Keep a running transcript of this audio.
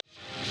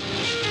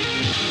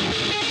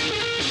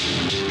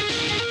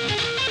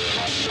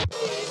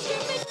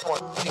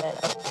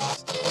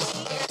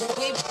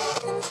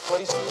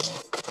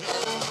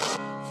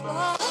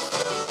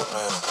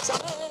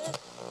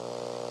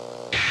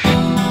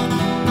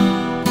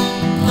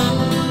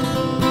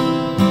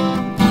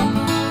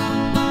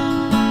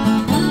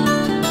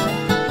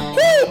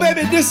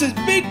This is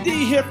Big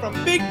D here from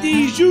Big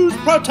D's Used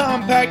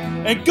Proton Pack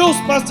and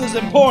Ghostbusters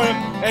Emporium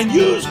and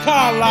Used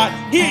Car Lot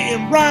here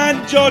in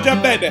Ryan, Georgia,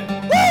 baby.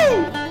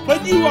 Woo!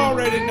 But you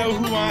already know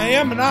who I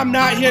am, and I'm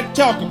not here to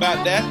talk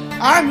about that.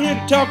 I'm here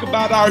to talk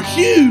about our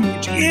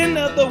huge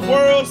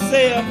end-of-the-world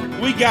sale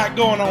we got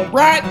going on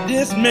right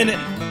this minute.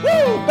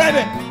 Woo,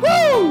 baby!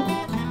 Woo!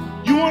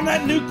 You want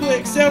that nuclear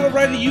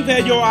accelerator you've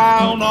had your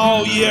eye on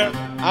all year?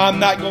 I'm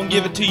not going to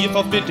give it to you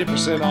for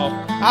 50% off.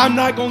 I'm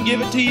not going to give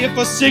it to you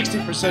for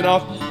 60%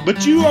 off.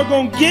 But you are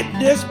going to get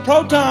this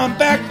Proton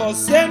Pack for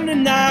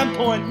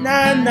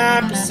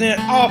 79.99%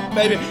 off,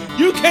 baby.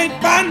 You can't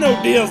find no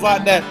deals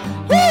like that.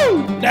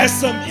 Woo! That's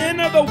some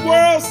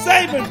end-of-the-world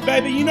savings,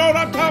 baby. You know what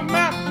I'm talking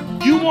about?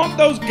 You want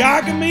those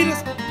Geiger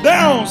meters?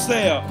 They're on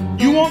sale.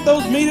 You want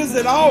those meters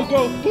that all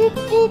go boop,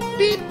 boop,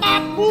 beep,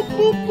 bop, boop,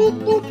 boop,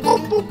 boop, boop,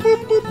 boop, boop,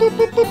 boop, boop,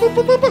 boop, boop, boop,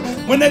 boop,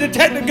 boop. When they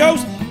detect a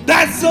ghost,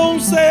 that's on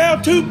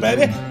sale too,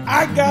 baby.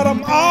 I got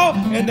them all,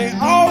 and they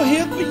all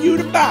here for you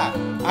to buy.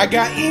 I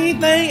got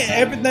anything and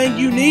everything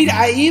you need.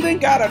 I even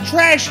got a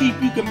trash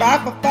heap you can buy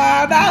for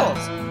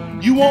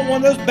 $5. You want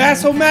one of those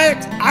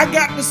Bass-O-Matics? I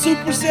got the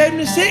Super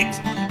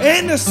 76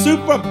 and the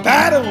Super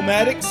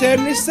Battle-O-Matic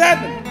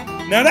 77.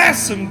 Now that's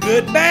some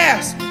good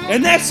bass,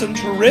 and that's some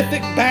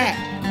terrific bat.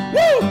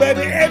 Woo,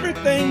 baby,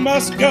 everything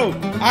must go.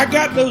 I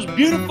got those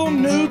beautiful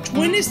new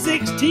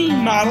 2016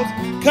 models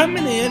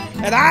coming in,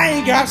 and I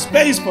ain't got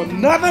space for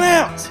nothing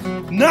else.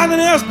 Nothing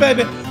else,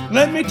 baby.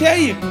 Let me tell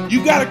you,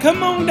 you gotta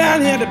come on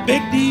down here to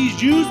Big D's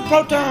Used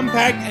Proton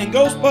Pack and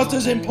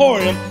Ghostbusters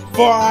Emporium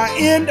for our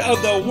end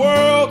of the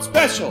world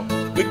special.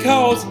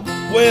 Because,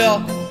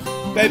 well,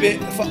 baby,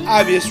 for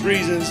obvious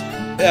reasons,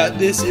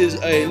 this is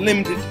a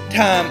limited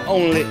time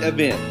only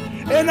event.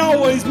 And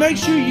always make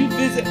sure you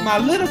visit my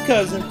little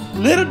cousin,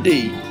 Little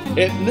D,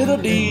 at Little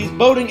D's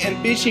Boating and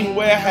Fishing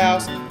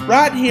Warehouse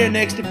right here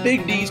next to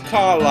Big D's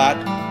Car Lot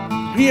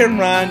here in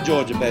Ryan,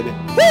 Georgia, baby.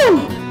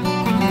 Woo!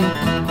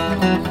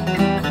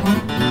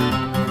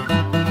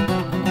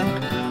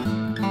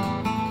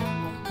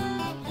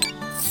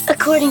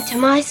 According to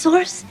my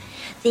source,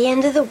 the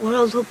end of the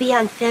world will be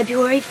on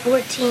February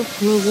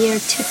 14th in the year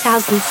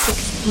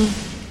 2016.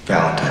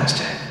 Valentine's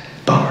Day.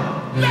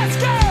 Bummer. Let's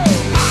go! I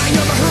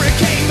know the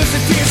hurricane,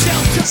 listen to yourself.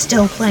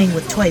 Still Playing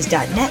with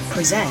Toys.net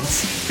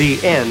presents The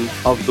End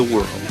of the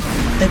World.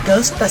 The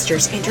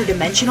Ghostbusters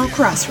Interdimensional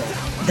Crossroad,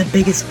 the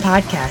biggest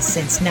podcast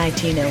since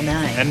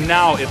 1909. And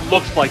now it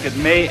looks like it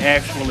may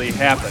actually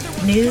happen.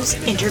 News,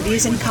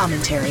 interviews, and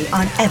commentary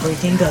on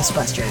everything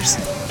Ghostbusters.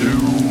 Do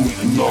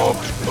not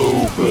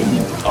open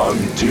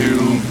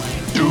until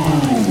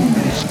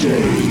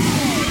Doomsday.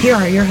 Here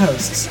are your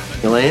hosts,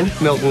 Elaine,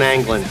 Milton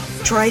Anglin,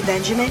 Troy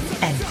Benjamin,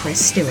 and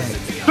Chris Stewart.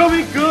 So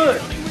be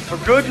good, for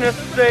goodness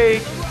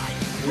sake.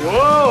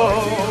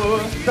 Whoa,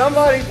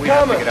 somebody's we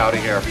coming. We have to get out of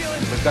here.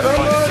 We've got to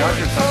find a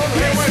judge or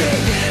something.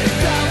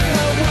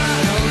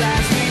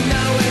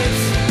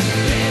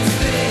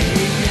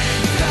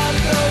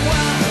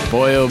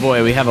 Boy, oh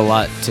boy, we have a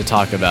lot to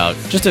talk about.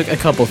 Just a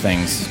couple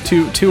things,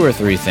 two or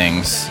three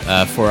things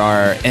for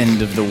our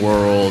end of the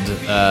world,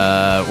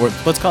 or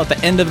let's call it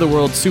the end of the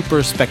world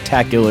super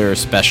spectacular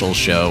special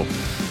show,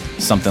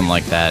 something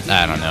like that.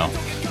 I don't know.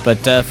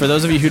 But for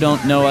those of you who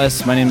don't know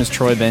us, my name is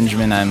Troy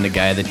Benjamin. I'm the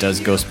guy that does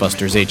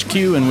Ghostbusters HQ,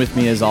 and with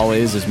me, as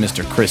always, is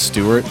Mr. Chris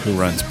Stewart, who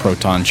runs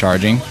Proton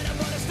Charging.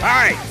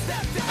 Hi!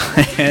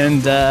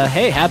 And,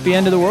 hey, happy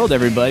end of the world,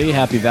 everybody.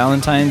 Happy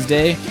Valentine's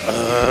Day.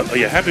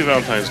 Yeah, happy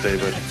Valentine's Day,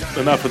 but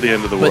enough for the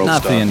end of the world But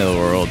not stuff. for the end of the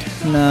world.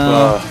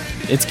 No.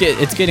 It's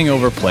getting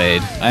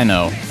overplayed, I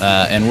know,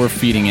 and we're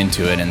feeding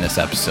into it in this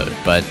episode.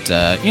 But,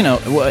 you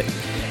know,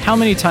 how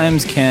many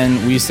times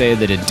can we say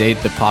that a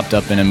date that popped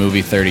up in a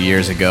movie 30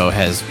 years ago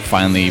has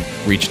finally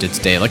reached its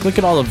day? Like, look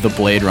at all of the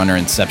Blade Runner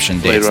Inception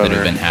dates that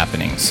have been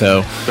happening.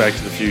 So Back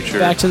to the Future.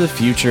 Back to the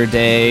Future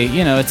Day,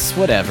 you know, it's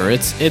whatever.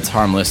 It's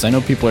harmless. I know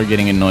people are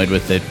getting annoyed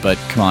with it, but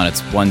come on, it's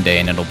one day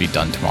and it'll be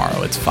done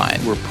tomorrow. It's fine.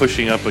 We're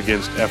pushing up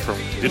against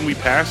Ephraim. Didn't we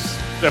pass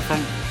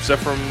Ephraim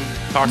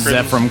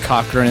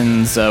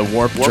Cochrane's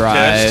warp drive.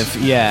 Test.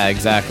 Yeah,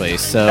 exactly.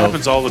 So it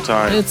happens all the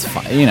time. It's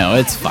fine. You know,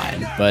 it's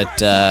fine. But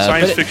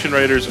science fiction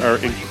writers are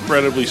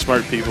incredibly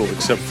smart people,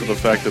 except for the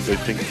fact that they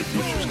think the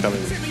future's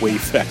coming way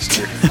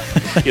faster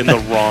in the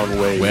wrong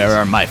way. Where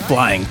are my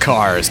flying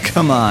cars?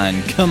 Come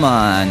on.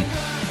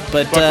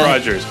 But Buck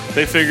Rogers.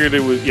 They figured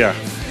it was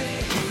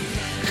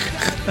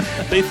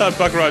They thought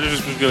Buck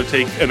Rogers was going to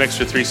take an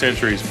extra 3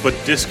 centuries, but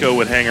disco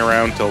would hang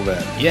around till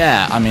then.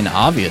 Yeah, I mean,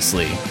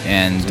 obviously,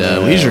 and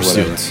leisure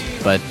suits.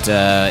 But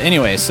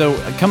anyway, so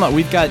come on,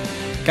 we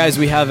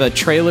have a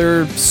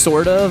trailer,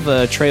 sort of,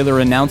 a trailer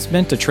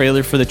announcement, a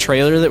trailer for the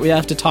trailer that we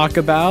have to talk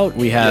about.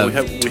 We have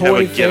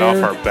a get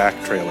off our back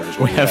trailers.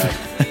 We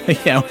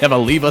have a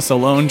Leave Us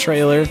Alone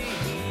trailer.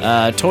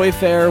 Toy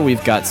Fair,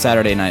 we've got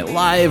Saturday Night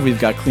Live,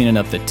 we've got Cleaning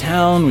Up the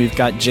Town, we've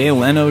got Jay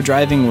Leno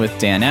driving with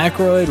Dan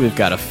Aykroyd, we've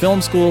got a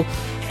film school.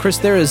 Chris,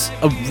 there is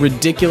a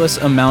ridiculous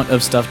amount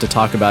of stuff to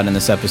talk about in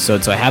this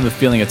episode, so I have a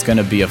feeling it's going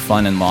to be a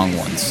fun and long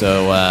one.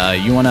 So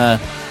you wanna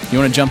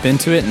jump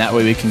into it, and that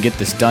way we can get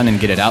this done and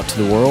get it out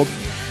to the world?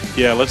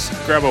 Yeah, let's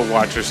grab a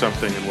watch or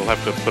something, and we'll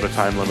have to put a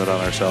time limit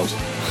on ourselves.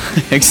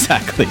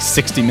 Exactly,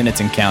 60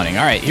 minutes and counting.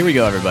 All right, here we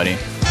go, everybody.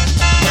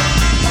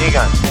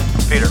 Egon,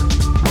 Peter,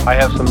 I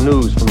have some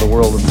news from the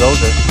world of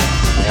Gozer.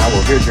 Yeah,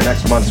 well, here's your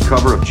next month's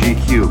cover of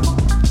GQ.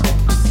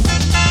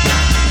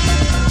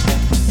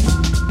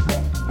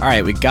 All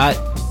right, we got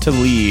to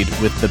lead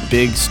with the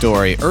big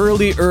story.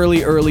 Early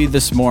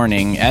this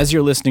morning, as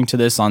you're listening to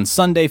this on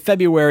Sunday,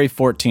 February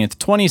 14th,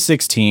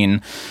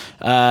 2016,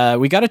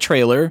 we got a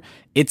trailer.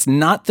 It's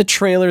not the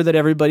trailer that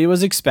everybody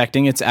was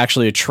expecting. It's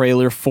actually a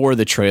trailer for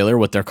the trailer,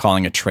 what they're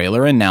calling a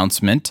trailer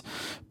announcement.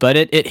 But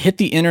it hit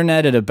the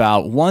internet at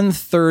about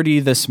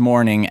 1:30 this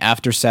morning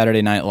after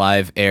Saturday Night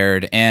Live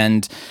aired,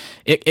 and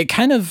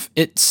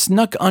it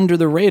snuck under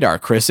the radar,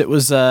 Chris. It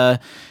was our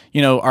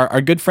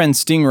good friend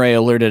Stingray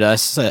alerted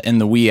us in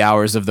the wee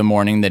hours of the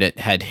morning that it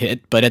had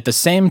hit, but at the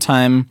same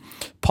time,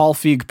 Paul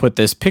Feig put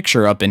this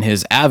picture up in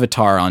his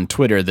avatar on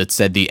Twitter that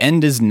said, "The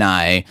end is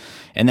nigh."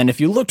 And then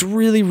if you looked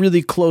really,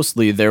 really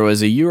closely, there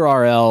was a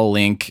URL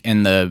link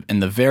in the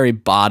very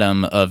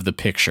bottom of the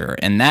picture,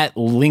 and that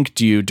linked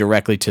you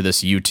directly to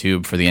this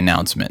YouTube for the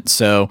announcement.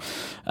 So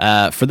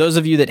for those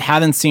of you that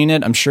haven't seen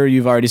it, I'm sure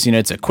you've already seen it.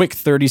 It's a quick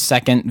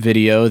 30-second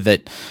video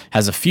that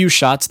has a few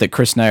shots that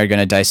Chris and I are going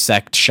to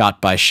dissect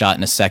shot by shot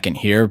in a second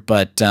here.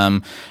 But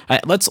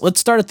let's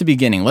start at the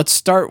beginning. Let's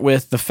start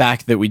with the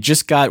fact that we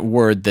just got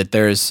word that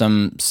there's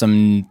some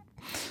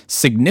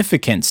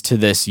significance to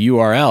this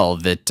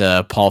URL that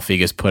Paul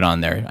Feig has put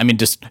on there. I mean,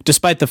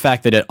 despite the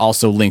fact that it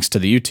also links to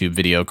the YouTube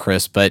video,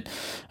 Chris, but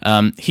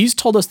he's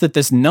told us that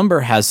this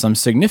number has some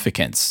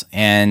significance,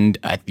 and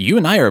you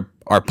and I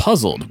are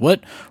puzzled.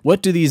 What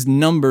do these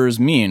numbers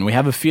mean? We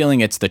have a feeling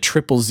it's the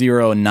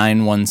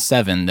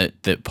 000917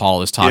 that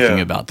Paul is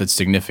talking about that's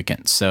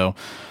significant. So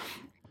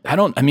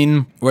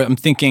I'm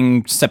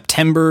thinking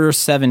September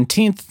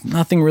 17th,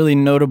 nothing really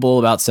notable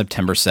about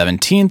September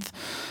 17th.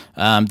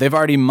 They've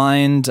already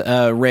mined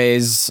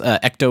Rey's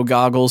ecto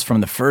goggles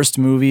from the first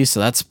movie, so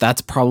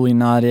that's probably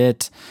not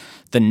it.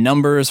 The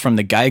numbers from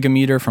the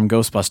Geiger-meter from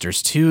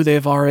Ghostbusters 2,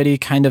 they've already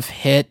kind of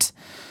hit.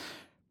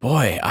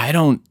 Boy, I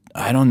don't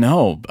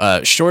know.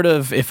 Short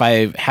of if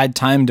I had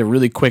time to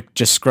really quick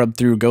just scrub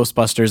through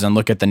Ghostbusters and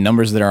look at the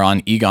numbers that are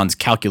on Egon's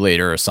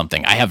calculator or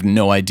something, I have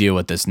no idea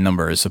what this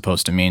number is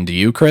supposed to mean. Do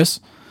you,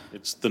 Chris?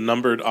 It's the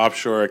numbered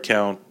offshore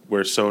account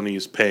where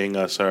Sony's paying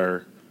us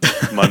our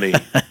money.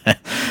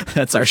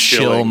 That's our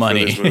shill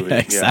money.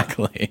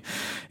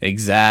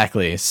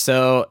 Exactly.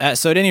 So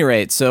at any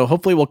rate, so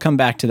hopefully we'll come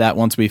back to that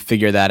once we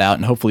figure that out,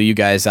 and hopefully you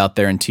guys out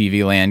there in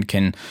TV land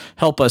can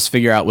help us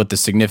figure out what the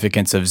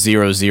significance of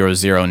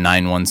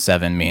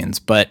 000917 means.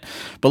 But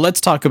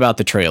let's talk about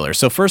the trailer.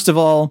 So first of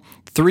all,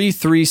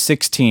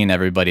 3/3/16,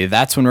 everybody.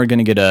 That's when we're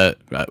going to get a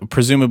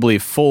presumably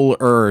full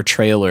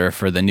trailer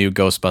for the new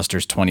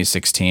Ghostbusters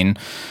 2016.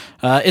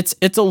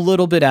 It's a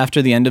little bit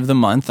after the end of the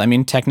month. I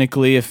mean,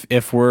 technically,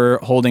 if we're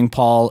holding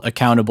Paul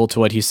accountable to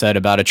what he said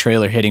about a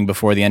trailer hitting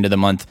before the end of the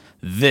month,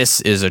 this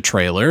is a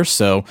trailer,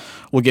 so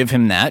we'll give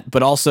him that.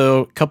 But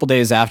also, a couple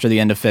days after the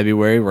end of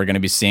February, we're going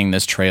to be seeing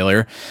this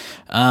trailer.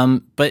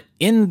 But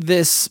in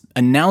this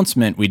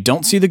announcement, we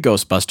don't see the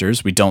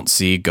Ghostbusters, we don't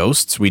see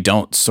ghosts, we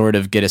don't sort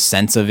of get a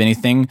sense of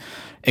anything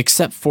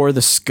except for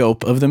the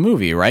scope of the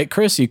movie, right,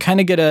 Chris? You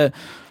kind of get a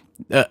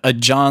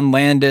John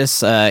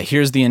Landis,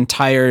 here's the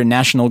entire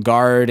National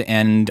Guard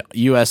and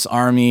U.S.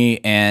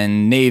 Army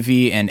and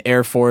Navy and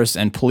Air Force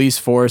and police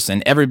force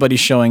and everybody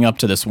showing up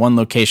to this one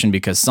location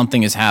because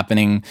something is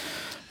happening.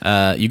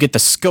 You get the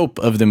scope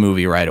of the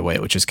movie right away,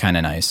 which is kind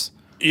of nice.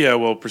 Yeah,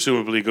 well,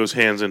 presumably it goes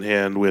hands in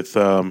hand with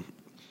Paul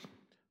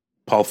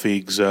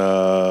Feig's,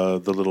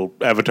 the little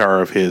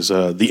avatar of his,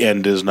 The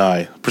End is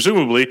Nigh.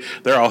 Presumably,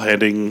 they're all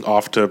heading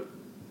off to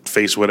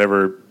face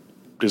whatever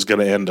is going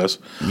to end us.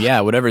 Yeah,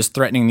 whatever's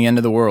threatening the end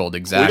of the world,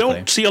 exactly. We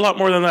don't see a lot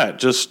more than that.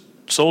 Just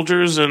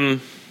soldiers and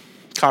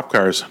cop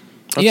cars.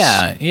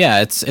 Yeah.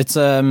 It's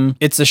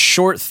a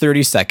short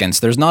 30 seconds.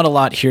 There's not a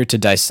lot here to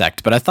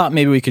dissect, but I thought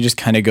maybe we could just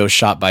kind of go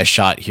shot by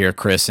shot here,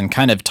 Chris, and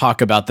kind of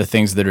talk about the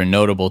things that are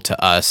notable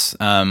to us.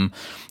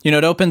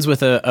 It opens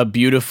with a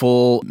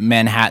beautiful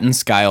Manhattan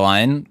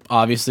skyline.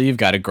 Obviously, you've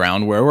got a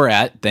ground where we're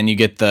at. Then you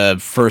get the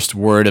first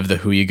word of the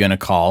who you gonna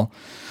call.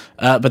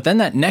 But then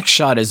that next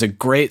shot is a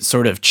great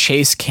sort of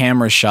chase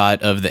camera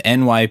shot of the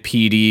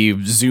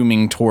NYPD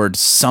zooming towards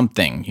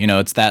something.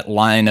 It's that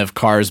line of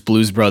cars,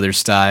 Blues Brothers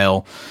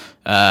style,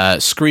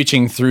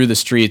 screeching through the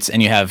streets,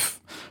 and you have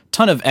a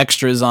ton of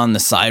extras on the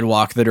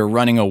sidewalk that are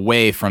running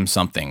away from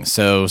something.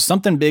 So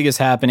something big is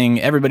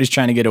happening. Everybody's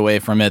trying to get away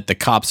from it. The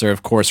cops are,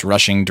 of course,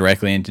 rushing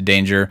directly into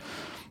danger.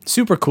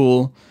 Super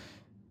cool.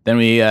 Then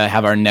we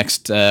have our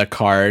next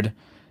card.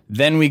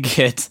 Then we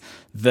get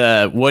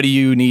the "what do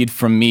you need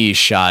from me"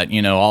 shot.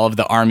 All of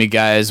the army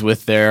guys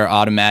with their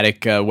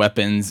automatic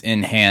weapons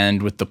in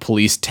hand, with the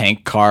police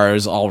tank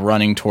cars all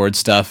running towards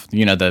stuff.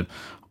 The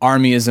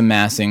army is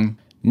amassing.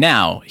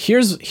 Now,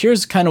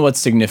 here's kind of what's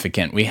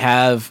significant. We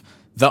have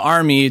the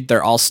army.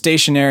 They're all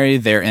stationary.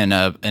 They're in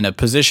a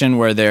position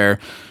where they're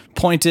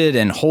pointed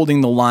and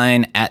holding the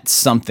line at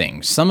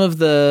something. Some of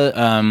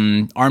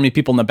the army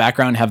people in the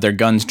background have their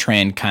guns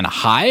trained kind of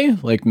high,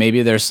 like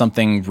maybe there's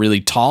something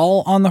really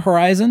tall on the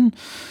horizon.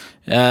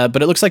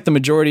 But it looks like the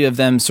majority of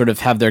them sort of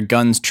have their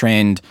guns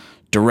trained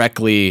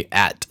directly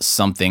at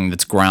something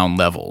that's ground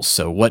level.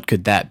 So what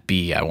could that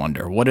be, I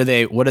wonder? What are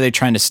they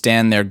trying to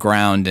stand their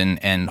ground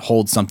and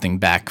hold something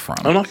back from?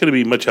 I'm not going to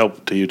be much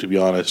help to you, to be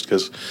honest,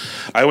 because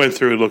I went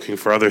through looking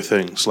for other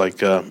things, like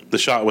the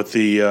shot with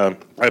the...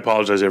 I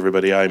apologize,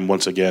 everybody. I'm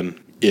once again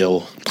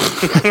ill.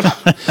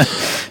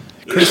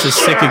 Chris is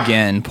sick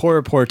again.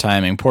 Poor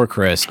timing. Poor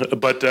Chris.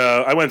 But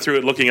I went through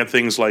it looking at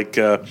things like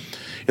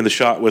in the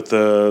shot with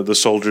the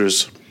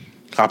soldiers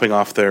hopping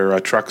off their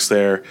trucks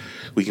there,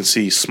 we can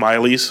see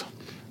smileys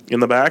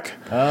in the back.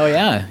 Oh,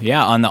 yeah.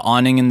 Yeah, on the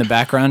awning in the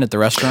background at the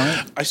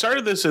restaurant. I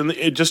started this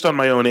just on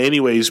my own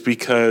anyways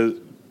because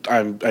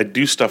I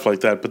do stuff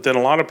like that. But then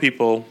a lot of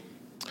people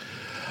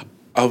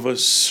of a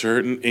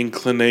certain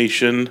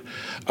inclination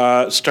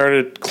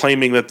started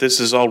claiming that this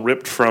is all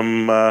ripped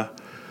from...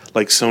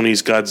 like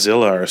Sony's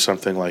Godzilla or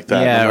something like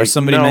that. Yeah, like, or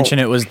somebody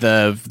mentioned it was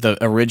the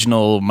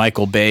original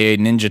Michael Bay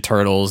Ninja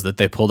Turtles that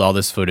they pulled all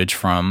this footage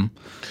from.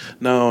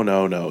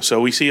 No.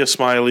 So we see a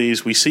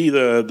Smileys. We see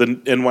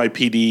the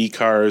NYPD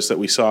cars that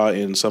we saw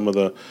in some of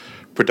the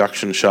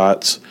production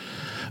shots.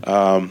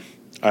 I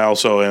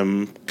also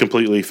am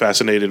completely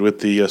fascinated with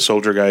the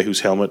soldier guy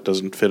whose helmet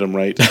doesn't fit him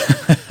right.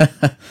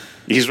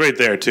 He's right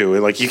there, too.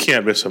 Like, you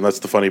can't miss him. That's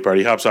the funny part.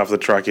 He hops off the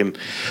truck and,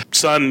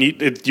 son,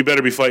 you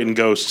better be fighting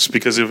ghosts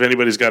because if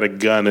anybody's got a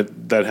gun,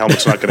 that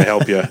helmet's not going to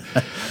help you.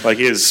 Like,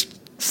 his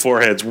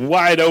forehead's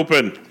wide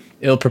open.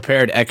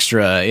 Ill-prepared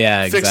extra.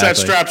 Yeah, exactly. Fix that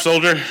strap,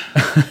 soldier.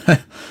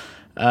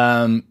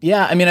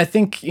 Yeah, I mean, I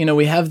think,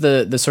 we have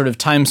the sort of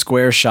Times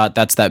Square shot.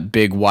 That's that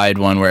big, wide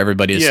one where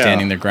everybody is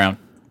standing their ground.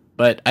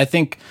 But I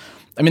think...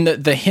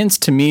 the hints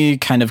to me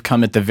kind of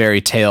come at the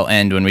very tail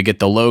end when we get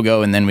the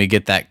logo and then we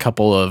get that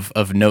couple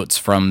of notes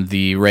from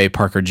the Ray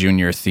Parker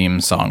Jr. theme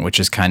song, which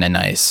is kind of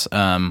nice.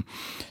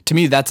 To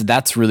me,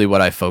 that's really what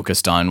I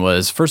focused on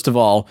was, first of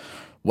all,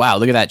 wow,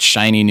 look at that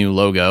shiny new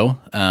logo.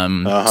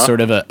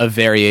 Sort of a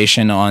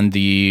variation on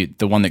the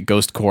one that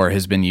Ghost Corps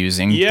has been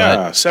using.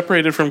 Yeah,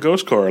 separated from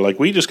Ghost Corps. Like,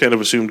 we just kind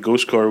of assumed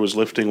Ghost Corps was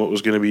lifting what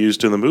was going to be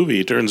used in the movie.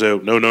 It turns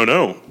out, no.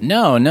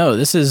 No,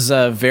 this is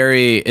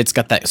it's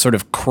got that sort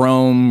of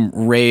chrome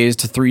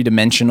raised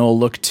three-dimensional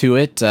look to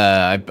it.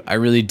 I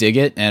really dig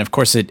it. And of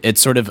course, it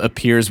sort of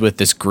appears with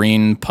this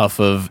green puff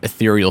of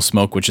ethereal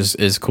smoke, which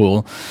is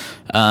cool.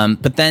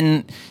 But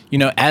then,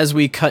 as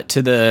we cut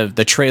to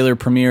the trailer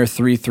premiere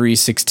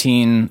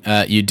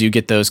 3/3/16, you do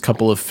get those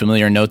couple of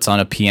familiar notes on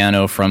a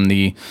piano from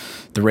the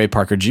Ray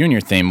Parker Jr.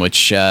 theme,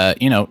 which,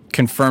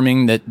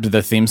 confirming that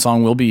the theme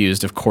song will be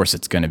used. Of course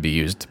it's going to be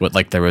used,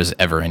 like there was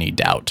ever any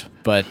doubt.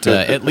 But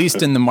at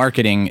least in the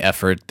marketing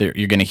effort,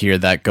 you're going to hear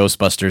that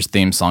Ghostbusters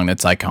theme song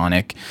that's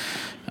iconic.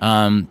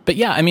 But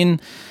yeah, I mean...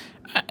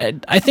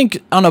 I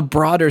think on a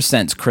broader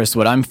sense, Chris,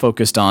 what I'm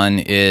focused on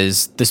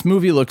is this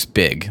movie looks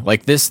big.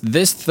 Like this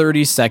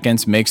 30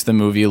 seconds makes the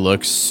movie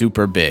look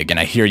super big, and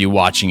I hear you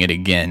watching it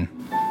again.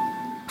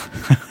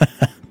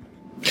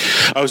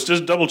 I was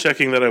just double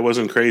checking that I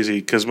wasn't crazy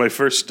because my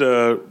first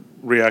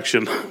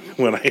reaction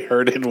when I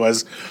heard it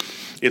was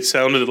it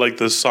sounded like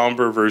the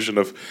somber version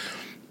of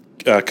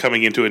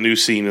coming into a new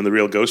scene in the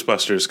real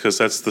Ghostbusters because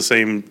that's the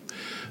same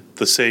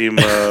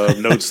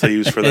notes they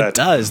use for that. It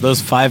does. Those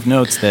 5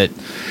 notes that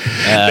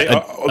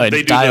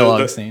they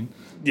dialogue scene.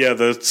 Yeah,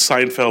 the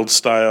Seinfeld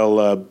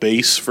style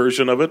bass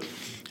version of it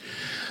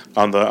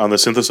on the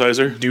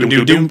synthesizer. Doom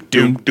doom doom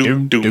doom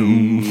doom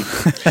doom.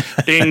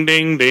 Ding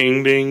ding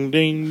ding ding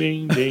ding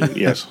ding ding.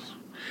 Yes.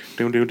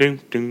 Doom doom doom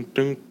doom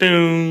doom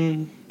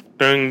doom.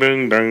 Ding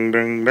ding ding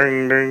ding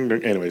ding ding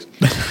ding. Anyways,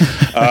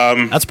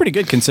 that's pretty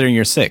good considering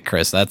you're sick,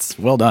 Chris. That's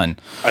well done.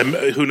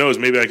 Who knows?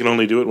 Maybe I can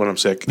only do it when I'm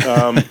sick.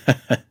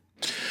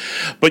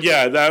 But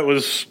yeah,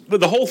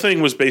 the whole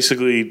thing was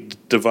basically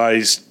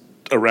devised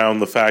around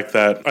the fact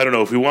that, I don't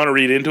know, if we want to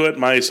read into it,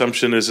 my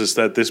assumption is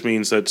that this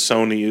means that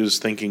Sony is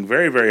thinking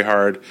very, very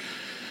hard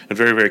and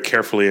very, very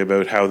carefully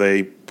about how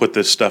they put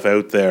this stuff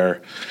out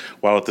there,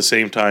 while at the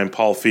same time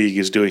Paul Feig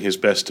is doing his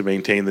best to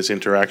maintain this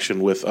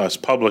interaction with us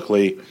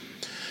publicly,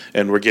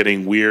 and we're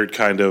getting weird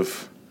kind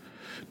of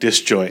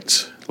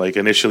disjoints. Like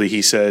initially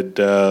he said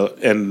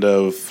end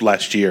of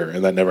last year,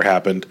 and that never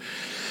happened.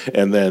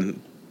 And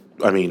then,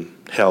 I mean,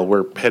 hell,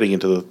 we're heading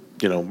into the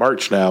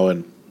March now,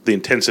 and the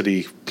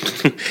intensity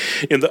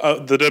in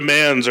the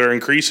demands are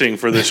increasing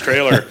for this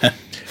trailer.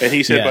 And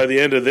he said by the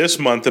end of this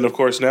month, and of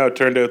course now it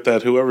turned out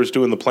that whoever's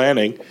doing the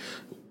planning,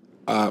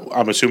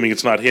 I'm assuming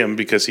it's not him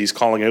because he's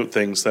calling out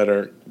things that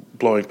are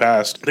blowing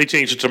past. They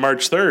changed it to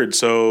March 3rd,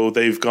 so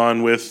they've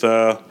gone with,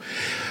 they've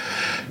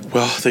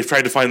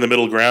tried to find the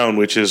middle ground,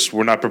 which is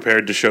we're not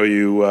prepared to show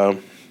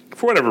you,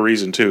 for whatever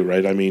reason too,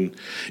 right? I mean,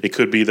 it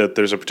could be that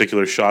there's a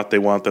particular shot they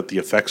want that the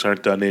effects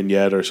aren't done in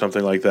yet or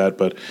something like that,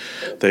 but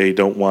they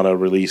don't want to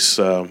release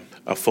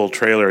a full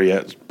trailer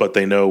yet, but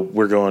they know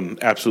we're going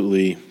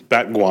absolutely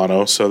bat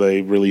guano, so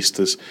they released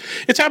this.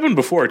 It's happened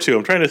before too.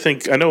 I'm trying to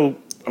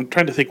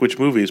think which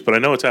movies, but I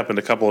know it's happened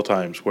a couple of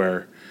times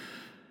where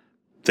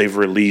they've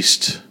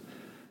released.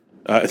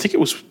 I think it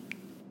was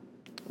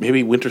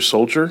maybe Winter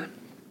Soldier.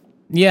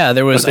 Yeah,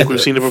 there was. I think we've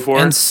seen it before.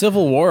 And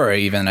Civil War,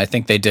 even. I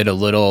think they did a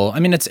little.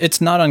 I mean,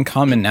 it's not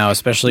uncommon now,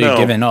 especially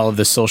given all of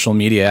the social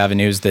media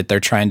avenues that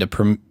they're trying to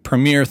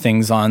premiere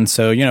things on.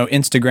 So,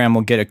 Instagram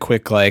will get a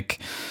quick, look,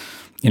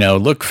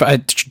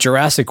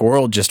 Jurassic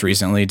World just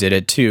recently did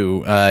it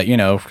too.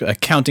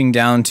 Counting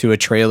down to a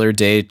trailer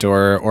date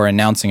or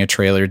announcing a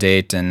trailer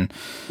date. And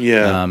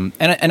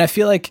I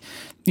feel like,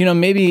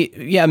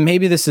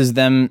 maybe this is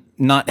them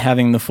not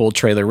having the full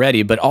trailer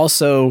ready, but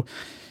also,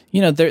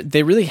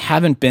 they really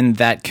haven't been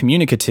that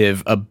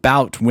communicative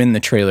about when the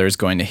trailer is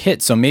going to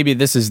hit. So maybe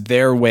this is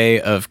their way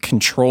of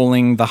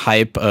controlling the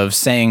hype of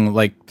saying,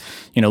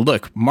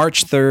 look,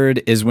 March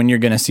 3rd is when you're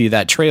going to see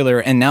that trailer.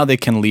 And now they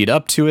can lead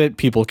up to it.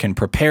 People can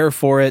prepare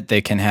for it.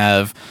 They can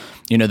have,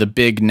 the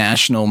big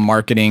national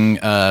marketing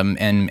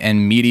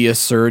and media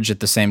surge at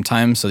the same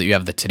time, so that you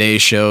have the Today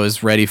Show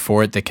is ready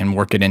for it. They can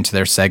work it into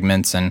their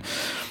segments, and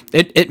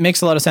it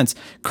makes a lot of sense.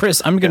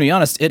 Chris, I'm going to be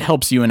honest, it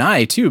helps you and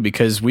I too,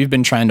 because we've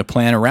been trying to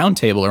plan a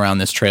roundtable around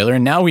this trailer,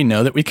 and now we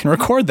know that we can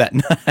record that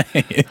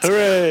night.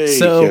 Hooray!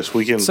 Yes,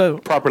 we can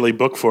properly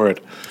book for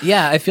it.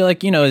 Yeah, I feel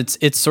like,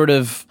 it's sort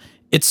of...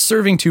 It's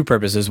serving two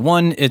purposes.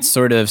 One, it's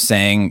sort of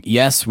saying,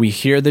 yes, we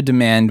hear the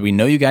demand. We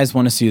know you guys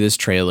want to see this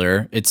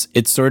trailer. It's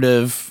sort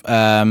of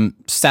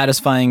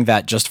satisfying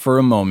that just for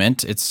a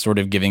moment. It's sort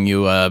of giving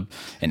you an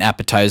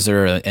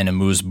appetizer and a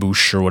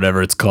amuse-bouche or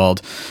whatever it's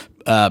called,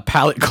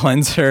 palate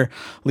cleanser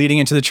leading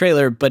into the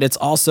trailer, but it's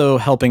also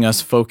helping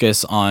us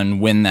focus on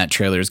when that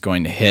trailer is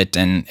going to hit,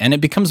 and it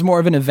becomes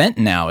more of an event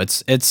now.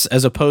 It's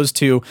as opposed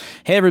to,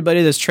 hey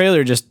everybody, this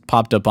trailer just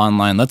popped up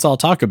online, let's all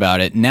talk about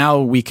it. Now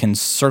we can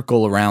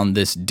circle around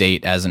this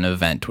date as an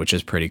event, which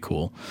is pretty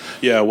cool.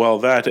 Yeah, well,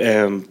 that,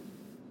 and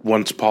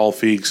once Paul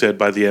Feig said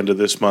by the end of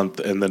this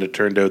month, and then it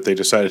turned out they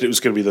decided it was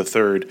going to be the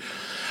 3rd,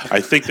 I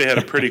think they had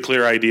a pretty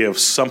clear idea if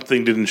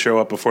something didn't show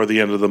up before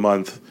the end of the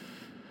month.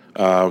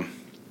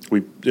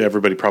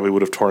 Everybody probably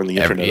would have torn the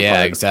internet apart.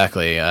 Yeah,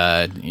 exactly.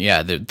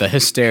 The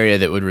hysteria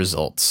that would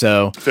result.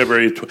 So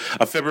February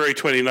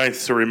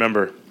 29th to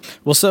remember.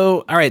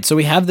 Well, all right, so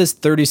we have this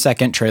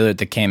 30-second trailer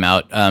that came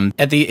out.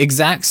 At the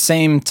exact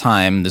same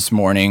time this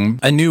morning,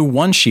 a new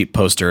one-sheet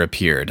poster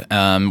appeared,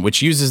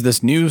 which uses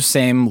this new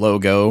same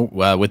logo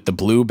with the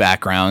blue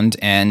background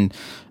and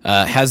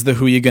has the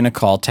Who You Gonna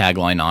Call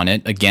tagline on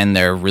it. Again,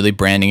 they're really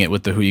branding it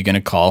with the Who You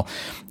Gonna Call.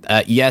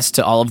 Yes,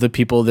 to all of the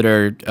people that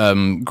are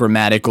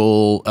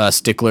grammatical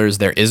sticklers,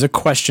 there is a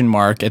question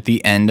mark at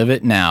the end of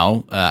it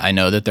now. I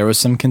know that there was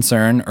some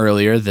concern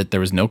earlier that there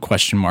was no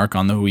question mark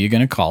on the Who You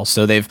Gonna Call,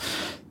 so they've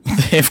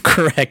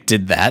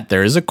corrected that.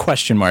 There is a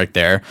question mark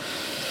there.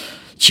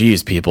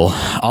 Jeez, people,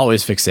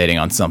 always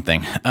fixating on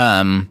something.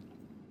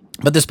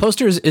 But this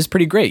poster is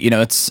pretty great.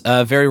 It's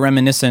very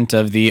reminiscent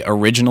of the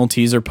original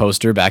teaser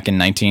poster back in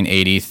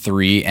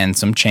 1983 and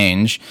some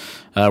change,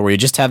 where you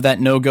just have that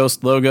No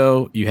Ghost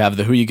logo, you have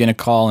the Who You Gonna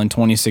Call in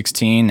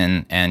 2016,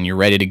 and you're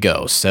ready to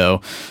go.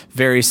 So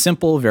very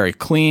simple, very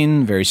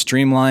clean, very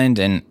streamlined,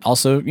 and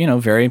also,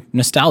 very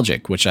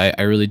nostalgic, which I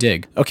really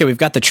dig. Okay, we've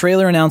got the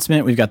trailer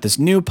announcement, we've got this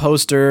new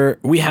poster,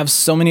 we have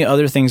so many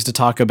other things to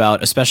talk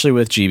about, especially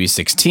with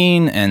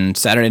GB16 and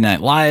Saturday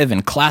Night Live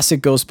and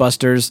classic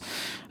Ghostbusters.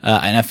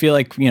 And I feel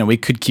like, we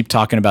could keep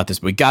talking about this,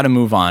 but we got to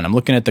move on. I'm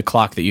looking at the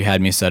clock that you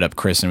had me set up,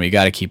 Chris, and we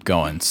got to keep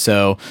going.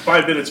 So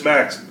 5 minutes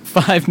max.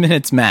 5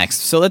 minutes max.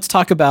 So let's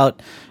talk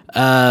about,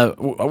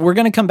 we're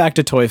going to come back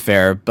to Toy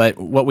Fair, but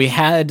what we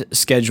had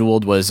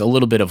scheduled was a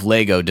little bit of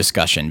Lego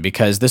discussion,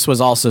 because this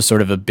was also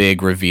sort of a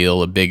big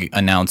reveal, a big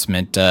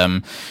announcement.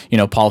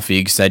 Paul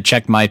Feig said,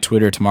 check my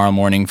Twitter tomorrow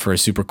morning for a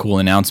super cool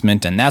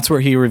announcement. And that's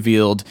where he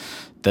revealed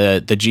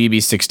the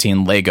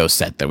GB16 Lego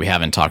set that we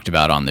haven't talked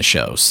about on the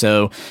show.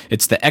 So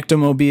it's the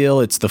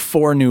Ectomobile, it's the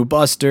 4 new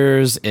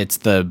Busters, it's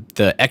the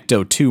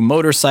Ecto 2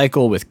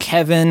 motorcycle with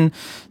Kevin.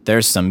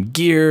 There's some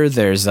gear.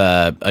 There's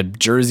a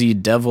Jersey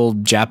Devil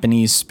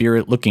Japanese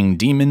spirit-looking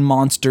demon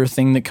monster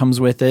thing that comes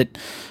with it.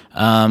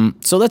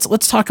 So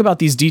let's talk about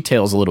these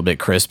details a little bit,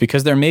 Chris,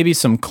 because there may be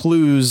some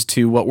clues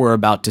to what we're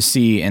about to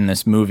see in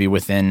this movie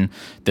within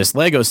this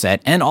Lego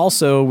set, and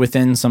also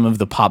within some of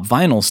the pop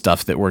vinyl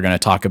stuff that we're going to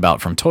talk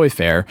about from Toy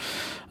Fair.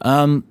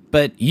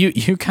 But you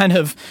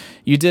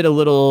did a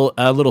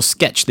little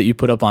sketch that you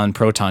put up on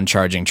Proton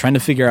Charging, trying to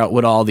figure out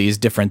what all these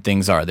different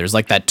things are. There's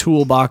like that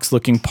toolbox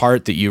looking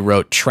part that you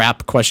wrote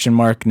trap ?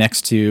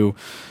 Next to,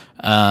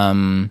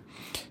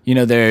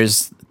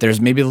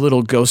 there's maybe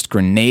little ghost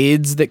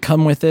grenades that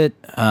come with it.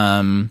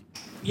 Yeah,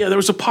 there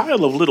was a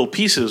pile of little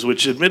pieces,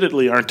 which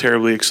admittedly aren't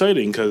terribly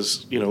exciting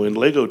because, in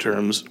Lego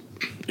terms,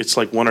 it's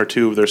like one or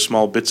two of their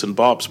small bits and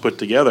bobs put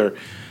together.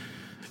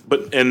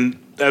 And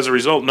as a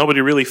result,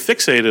 nobody really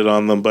fixated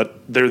on them,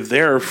 but they're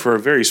there for a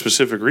very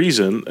specific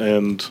reason.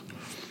 And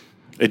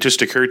it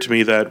just occurred to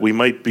me that we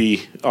might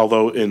be,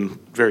 although in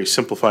very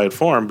simplified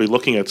form, be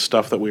looking at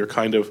stuff that we are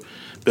kind of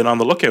been on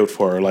the lookout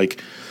for.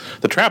 Like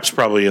the trap's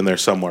probably in there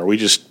somewhere. We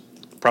just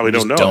probably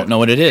don't know. Don't know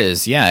what it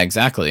is. Yeah,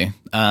 exactly.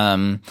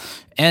 And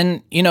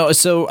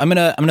so I'm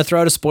gonna throw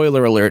out a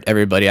spoiler alert,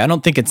 everybody. I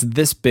don't think it's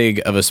this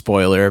big of a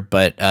spoiler,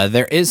 but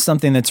there is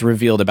something that's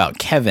revealed about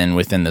Kevin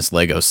within this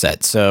Lego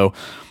set. So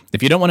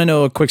if you don't want to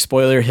know a quick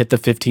spoiler, hit the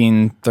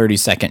 15-30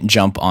 second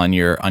jump on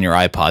your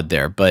iPod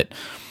there. But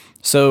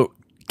so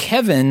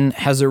Kevin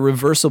has a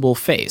reversible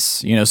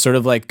face, sort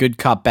of like good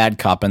cop, bad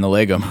cop in the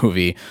Lego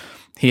movie.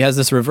 He has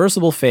this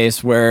reversible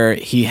face where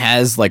he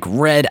has like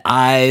red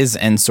eyes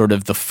and sort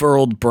of the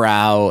furrowed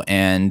brow.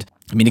 And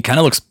I mean, he kind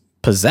of looks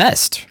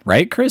possessed,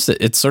 right, Chris?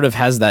 It sort of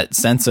has that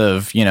sense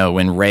of,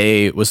 when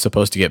Rey was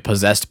supposed to get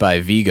possessed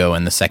by Vigo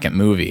in the second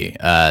movie.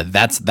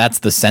 That's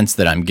the sense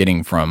that I'm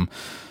getting from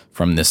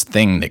this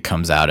thing that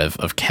comes out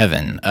of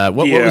Kevin.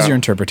 What was your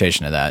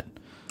interpretation of that?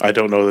 I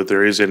don't know that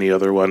there is any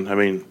other one. I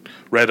mean,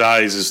 red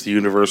eyes is the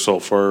universal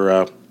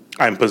for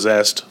I'm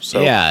possessed.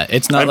 So yeah,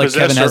 it's not I'm like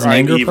Kevin has an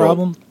anger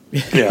problem.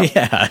 Yeah.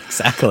 Yeah,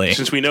 exactly.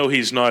 Since we know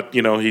he's not,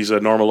 he's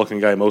a normal looking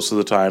guy most of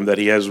the time, that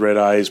he has red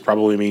eyes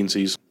probably means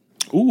he's,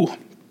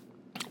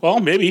 well,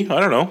 maybe, I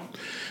don't know.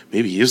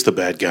 Maybe he is the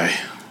bad guy.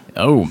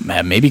 Oh,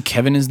 man, maybe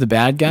Kevin is the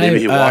bad guy? Maybe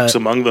he walks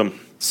among them.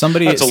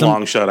 That's a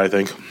long shot, I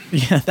think.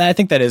 Yeah, I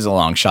think that is a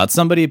long shot.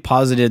 Somebody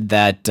posited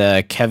that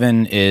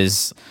Kevin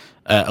is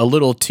a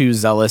little too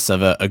zealous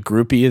of a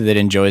groupie that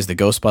enjoys the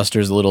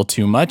Ghostbusters a little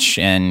too much,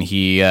 and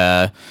he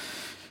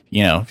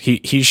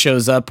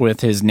shows up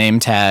with his name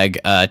tag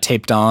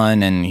taped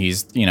on, and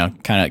he's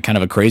kind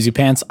of a crazy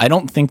pants. I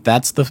don't think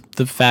that's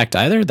the fact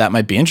either. That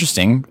might be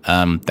interesting.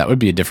 That would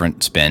be a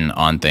different spin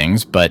on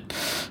things, but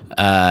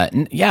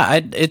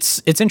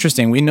it's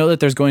interesting. We know that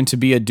there's going to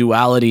be a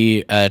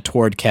duality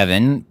toward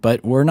Kevin,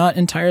 but we're not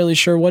entirely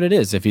sure what it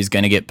is. If he's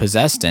going to get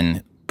possessed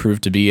and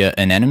prove to be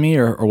an enemy,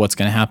 or what's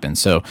going to happen.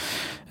 So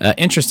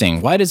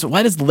interesting. Why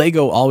does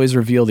Lego always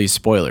reveal these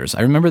spoilers?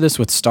 I remember this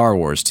with Star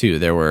Wars too.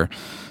 There were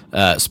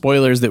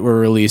spoilers that were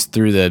released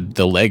through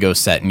the Lego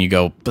set, and you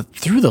go, but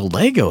through the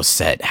Lego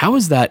set, how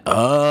is that?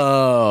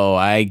 Oh,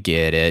 I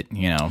get it.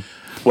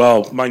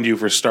 Well, mind you,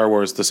 for Star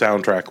Wars, the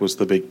soundtrack was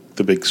the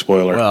big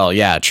spoiler. Well,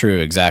 yeah, true,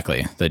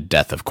 exactly. The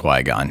death of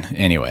Qui-Gon.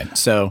 Anyway,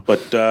 so.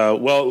 But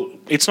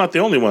it's not the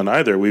only one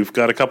either. We've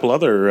got a couple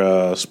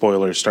other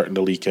spoilers starting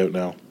to leak out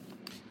now.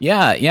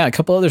 Yeah, a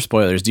couple other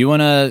spoilers. Do you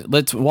want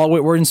to while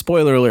we're in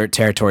spoiler alert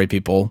territory,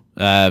 people?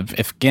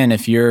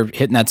 If you're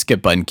hitting that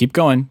skip button, keep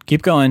going.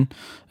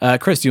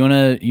 Chris, do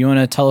you want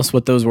to tell us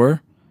what those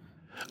were?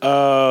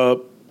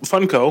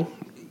 Funko,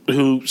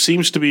 who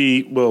seems to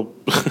be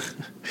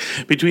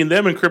between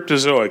them and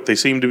Cryptozoic, they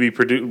seem to be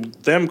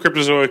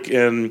Cryptozoic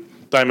and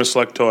Diamond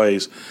Select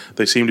Toys.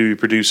 They seem to be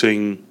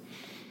producing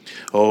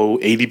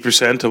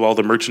 80% of all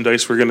the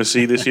merchandise we're going to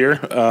see this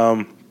year.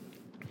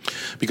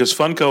 Because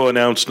Funko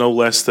announced no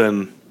less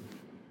than,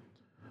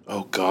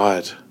 how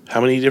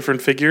many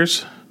different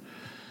figures?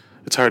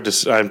 It's hard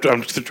to. I'm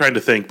trying to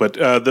think, but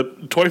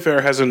the Toy Fair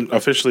hasn't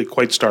officially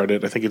quite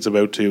started. I think it's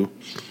about to.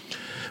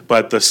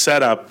 But the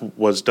setup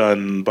was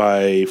done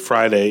by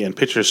Friday, and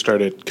pictures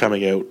started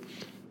coming out,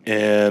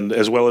 and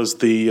as well as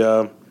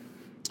the.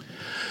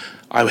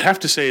 I would have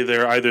to say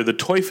they're either the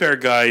Toy Fair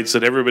guides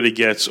that everybody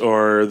gets,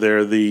 or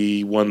they're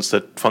the ones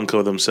that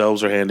Funko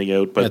themselves are handing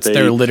out. But that's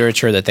their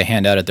literature that they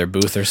hand out at their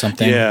booth or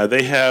something. Yeah,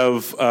 they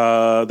have.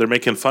 They're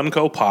making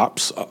Funko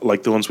Pops,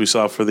 like the ones we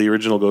saw for the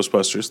original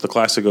Ghostbusters, the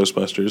classic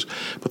Ghostbusters,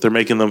 but they're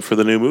making them for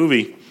the new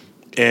movie.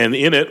 And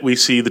in it, we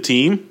see the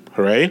team.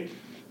 Hooray!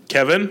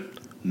 Kevin,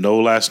 no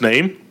last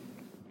name,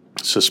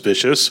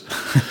 suspicious.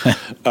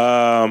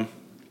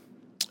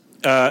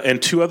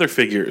 And two other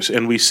figures,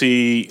 and we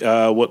see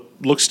what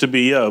looks to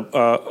be a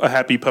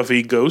happy,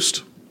 puffy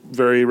ghost,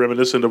 very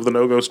reminiscent of the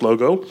No Ghost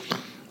logo.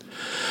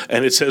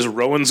 And it says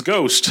Rowan's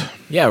Ghost.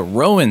 Yeah,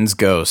 Rowan's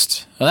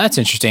Ghost. Well, that's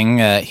interesting.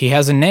 He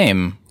has a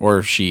name,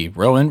 or she.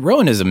 Rowan.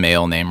 Rowan is a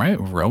male name, right?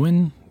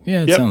 Rowan?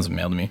 Yeah, it sounds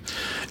male to me.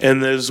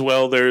 And as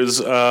well, there's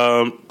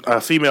a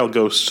female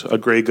ghost, a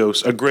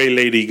gray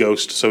lady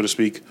ghost, so to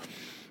speak.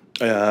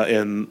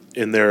 In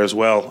there as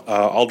well,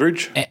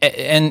 Aldridge,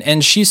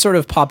 and she sort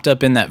of popped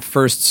up in that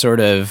first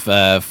sort of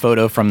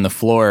photo from the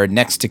floor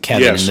next to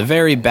Kevin in the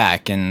very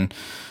back, and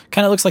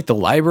kind of looks like the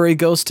library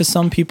ghost to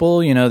some people.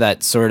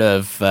 That sort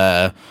of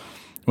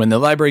when the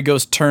library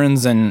ghost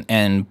turns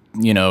and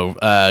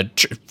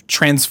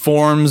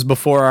transforms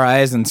before our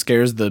eyes and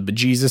scares the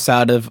bejesus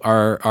out of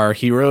our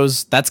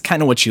heroes. That's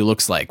kind of what she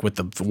looks like, with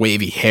the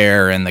wavy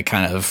hair and the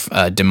kind of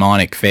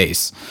demonic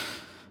face.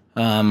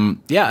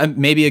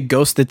 Maybe a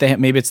ghost that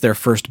maybe it's their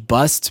first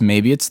bust.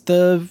 Maybe it's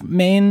the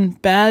main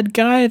bad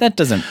guy. That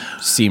doesn't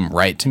seem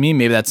right to me.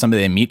 Maybe that's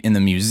somebody they meet in the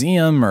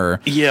museum,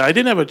 or. Yeah, I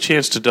didn't have a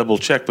chance to double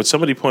check, but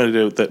somebody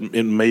pointed out that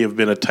it may have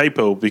been a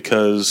typo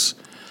because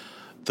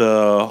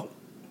the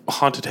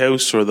haunted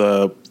house or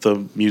the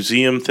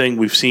museum thing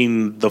we've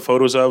seen the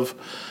photos of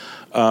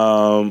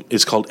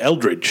is called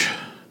Eldridge.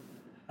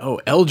 Oh,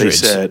 Eldridge.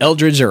 said.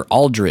 Eldridge or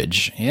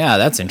Aldridge. Yeah,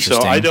 that's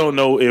interesting. So I don't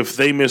know if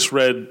they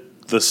misread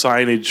the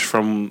signage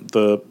from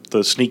the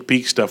sneak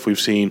peek stuff we've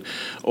seen,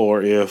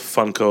 or if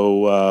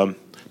Funko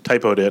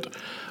typoed it.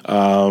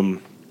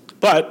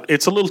 But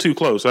it's a little too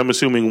close. I'm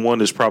assuming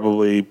one is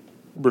probably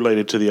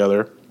related to the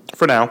other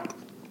for now.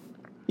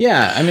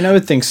 Yeah, I mean, I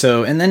would think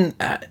so. And then,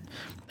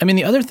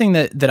 the other thing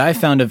that I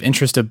found of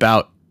interest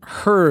about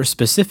her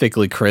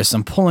specifically, Chris,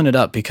 I'm pulling it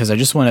up because I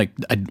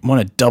want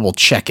to double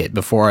check it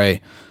before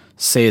I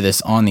say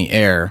this on the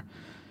air.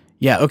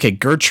 Yeah, okay,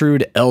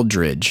 Gertrude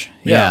Eldridge.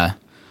 Yeah.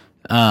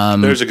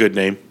 There's a good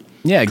name.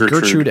 Yeah,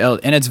 Gertrude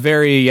and it's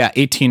very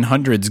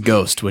 1800s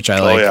ghost, which I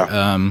like.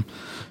 Yeah.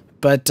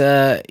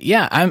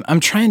 I'm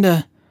trying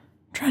to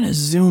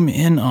zoom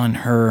in on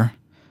her.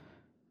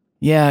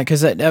 Yeah,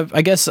 because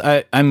I guess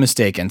I'm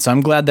mistaken. So I'm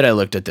glad that I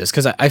looked at this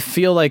because I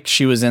feel like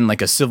she was in like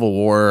a Civil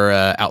War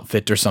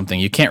outfit or something.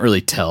 You can't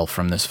really tell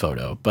from this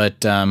photo,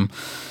 but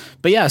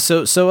yeah.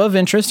 So of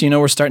interest,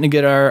 we're starting to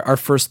get our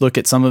first look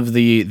at some of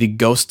the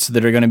ghosts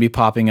that are going to be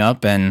popping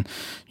up, and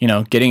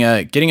getting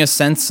a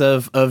sense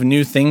of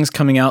new things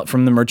coming out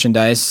from the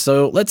merchandise.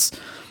 So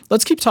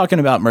Let's keep talking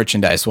about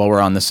merchandise while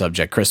we're on the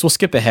subject, Chris. We'll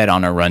skip ahead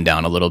on our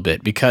rundown a little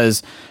bit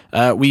because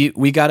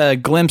we got a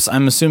glimpse,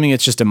 I'm assuming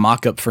it's just a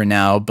mock-up for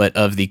now, but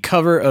of the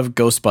cover of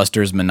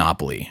Ghostbusters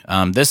Monopoly.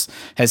 This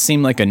has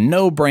seemed like a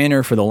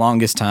no-brainer for the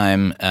longest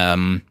time.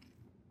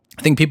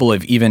 I think people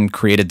have even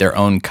created their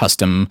own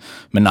custom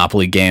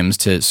Monopoly games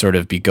to sort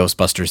of be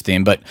Ghostbusters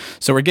themed. But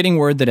so we're getting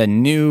word that a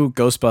new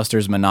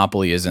Ghostbusters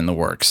Monopoly is in the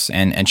works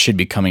and should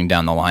be coming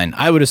down the line.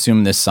 I would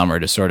assume this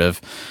summer to sort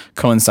of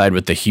coincide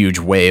with the huge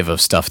wave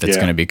of stuff that's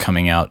going to be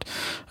coming out.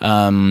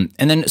 And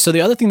then, so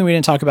the other thing that we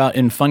didn't talk about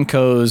in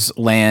Funko's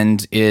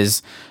land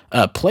is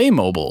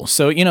Playmobil.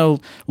 So,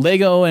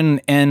 Lego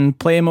and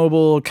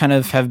Playmobil kind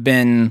of have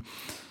been...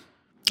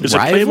 Is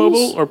rivals? it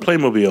Playmobil or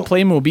Playmobil?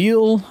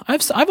 Playmobil.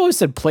 I've always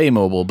said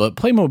Playmobil, but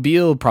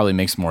Playmobil probably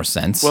makes more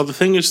sense. Well, the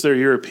thing is, they're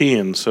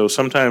European, so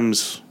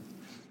sometimes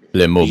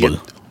Playmobil.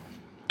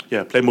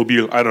 Yeah,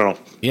 Playmobil. I don't know.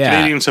 Yeah.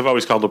 Canadians have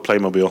always called it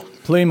Playmobil.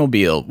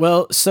 Playmobil.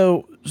 Well,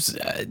 so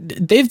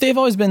they've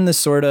always been this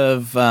sort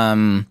of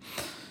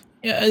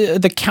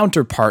the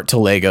counterpart to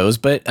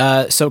Legos,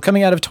 but so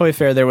coming out of Toy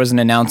Fair, there was an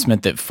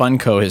announcement that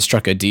Funko has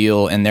struck a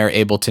deal, and they're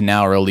able to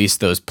now release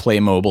those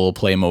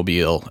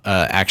Playmobil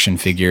action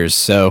figures.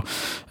 So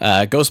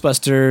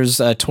Ghostbusters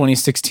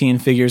 2016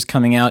 figures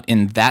coming out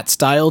in that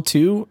style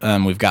too.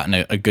 We've gotten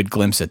a good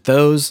glimpse at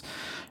those.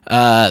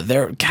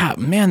 There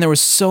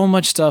was so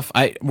much stuff.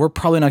 We're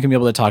probably not gonna be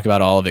able to talk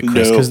about all of it,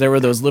 Chris, because there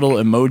were those little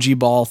emoji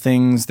ball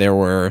things. There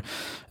were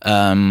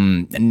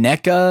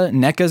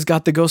NECA's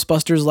got the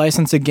Ghostbusters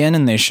license again,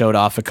 and they showed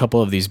off a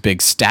couple of these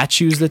big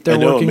statues that they're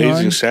working on.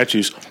 Amazing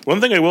statues. One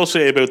thing I will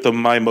say about the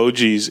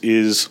MyMojis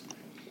is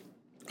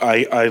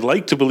I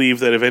like to believe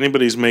that if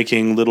anybody's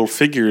making little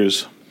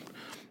figures,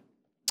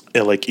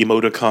 like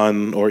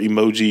emoticon or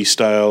emoji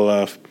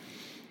style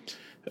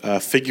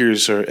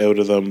figures are out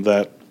of them,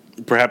 that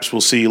perhaps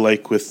we'll see,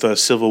 like with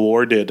Civil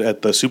War did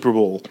at the Super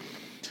Bowl,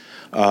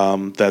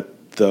 that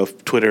the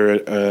Twitter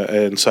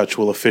and such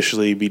will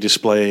officially be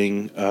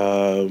displaying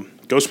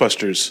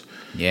Ghostbusters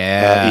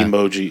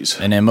emojis.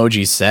 An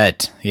emoji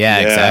set. Yeah,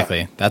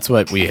 exactly. That's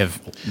what we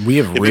have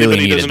really needed. If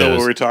anybody doesn't know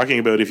what we're talking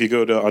about, if you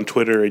go on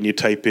Twitter and you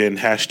type in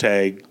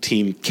hashtag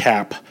Team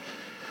Cap,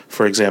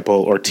 for example,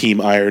 or Team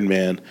Iron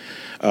Man,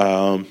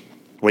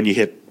 when you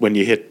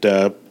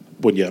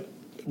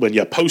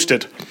post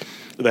it,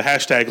 the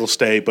hashtag will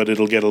stay, but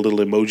it'll get a little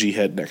emoji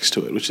head next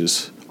to it, which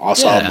is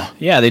awesome.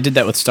 Yeah, they did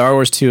that with Star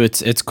Wars too.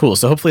 It's cool.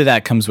 So hopefully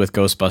that comes with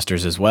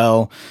Ghostbusters as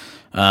well.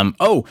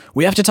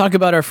 We have to talk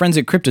about our friends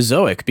at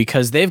Cryptozoic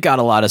because they've got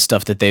a lot of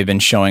stuff that they've been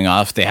showing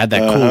off. They had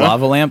that cool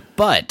lava lamp,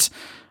 but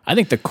I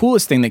think the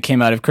coolest thing that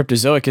came out of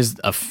Cryptozoic is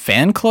a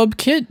fan club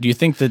kit. Do you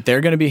think that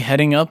they're going to be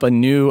heading up a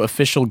new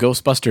official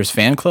Ghostbusters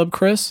fan club,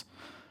 Chris?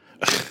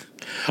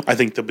 I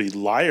think they'll be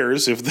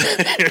liars if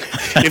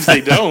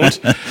they don't.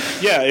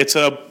 Yeah, it's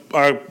a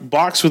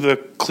box with a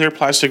clear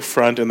plastic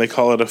front, and they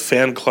call it a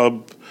fan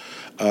club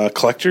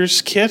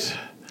collector's kit,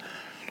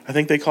 I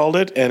think they called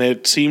it. And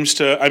it seems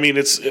to,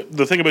 it's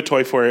the thing about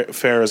Toy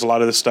Fair is a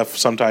lot of this stuff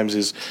sometimes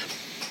is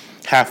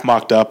half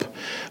mocked up.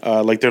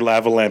 Like their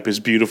lava lamp is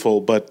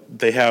beautiful, but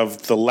they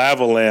have the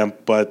lava lamp,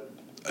 but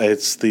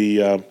it's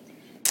the...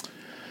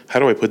 how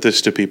do I put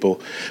this to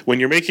people? When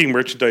you're making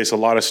merchandise, a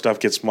lot of stuff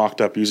gets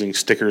mocked up using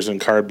stickers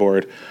and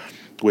cardboard,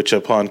 which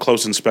upon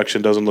close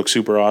inspection doesn't look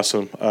super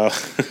awesome.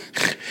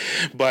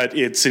 But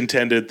it's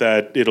intended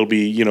that it'll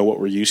be, what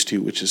we're used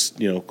to, which is,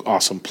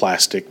 awesome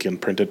plastic and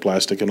printed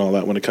plastic and all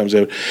that when it comes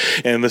out.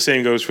 And the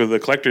same goes for the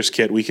collector's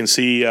kit. We can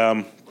see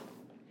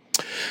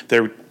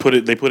they put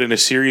in a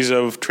series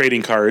of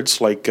trading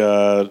cards, like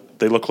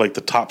they look like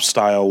the top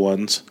style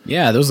ones.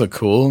 Yeah, those look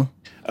cool.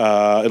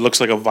 It looks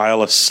like a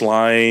vial of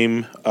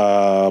slime,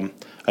 a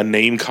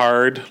name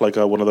card, like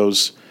one of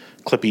those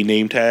clippy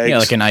name tags. Yeah,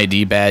 like an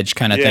ID badge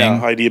kind of thing.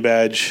 Yeah, ID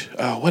badge.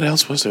 What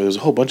else was there? There was a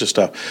whole bunch of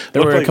stuff.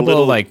 There were a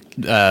couple of like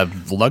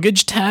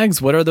luggage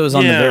tags. What are those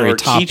on the very or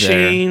top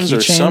there? Keychains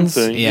or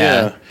something.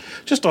 Yeah.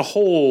 Just a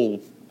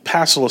whole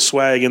passel of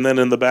swag, and then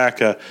in the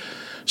back a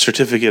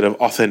certificate of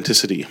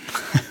authenticity.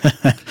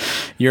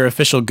 Your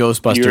official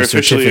Ghostbuster You're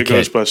officially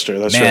certificate. a Ghostbuster.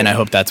 That's Man, right. I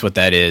hope that's what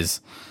that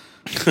is.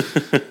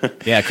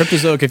 Yeah,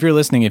 Cryptozoic, if you're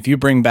listening, if you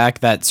bring back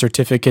that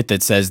certificate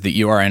that says that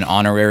you are an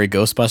honorary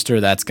Ghostbuster,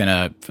 that's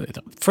gonna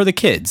for the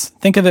kids.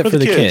 Think of it for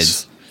the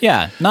kids.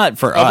 Yeah, not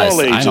for us.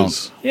 All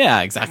ages.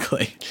 Yeah,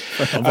 exactly.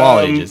 Of all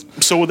ages.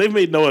 So they've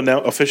made no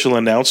official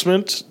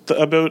announcement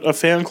about a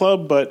fan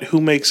club, but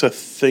who makes a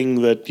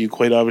thing that you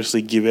quite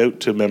obviously give out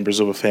to members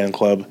of a fan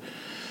club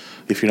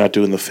if you're not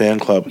doing the fan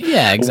club?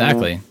 Yeah,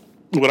 exactly.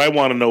 What I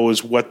want to know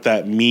is what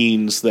that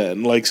means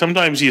then. Like,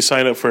 sometimes you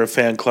sign up for a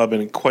fan club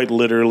and it quite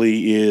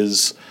literally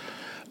is...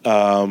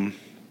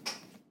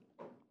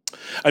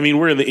 I mean,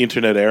 we're in the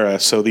internet era,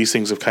 so these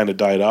things have kind of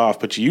died off,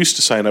 but you used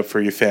to sign up for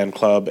your fan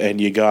club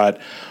and you got...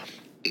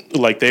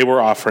 Like they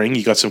were offering,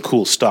 you got some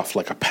cool stuff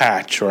like a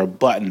patch or a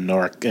button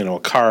or a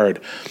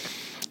card.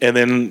 And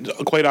then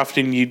quite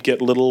often you'd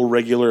get little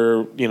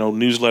regular,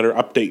 newsletter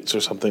updates or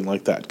something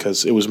like that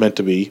because it was meant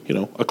to be,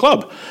 a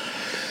club.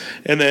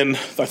 And then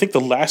I think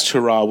the last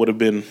hurrah would have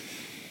been,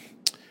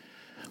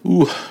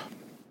 the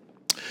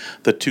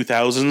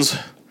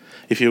 2000s.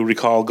 If you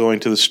recall going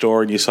to the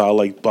store and you saw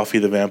like Buffy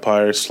the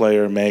Vampire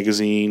Slayer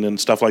magazine and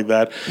stuff like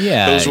that.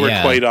 Yeah, those were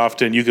quite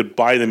often, you could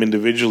buy them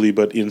individually,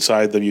 but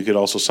inside them you could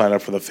also sign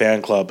up for the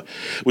fan club,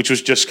 which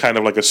was just kind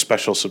of like a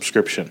special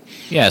subscription.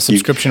 Yeah,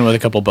 subscription with a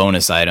couple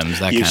bonus items,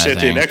 that kind of thing. You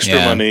sent in extra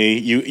money.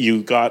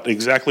 You got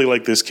exactly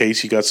like this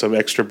case. You got some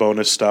extra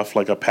bonus stuff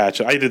like a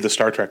patch. I did the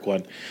Star Trek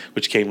one,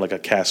 which came like a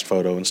cast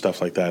photo and stuff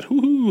like that.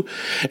 Woo-hoo.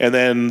 And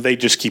then they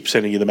just keep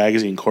sending you the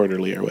magazine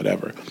quarterly or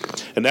whatever.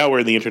 And now we're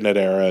in the internet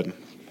era and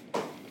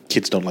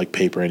kids don't like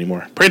paper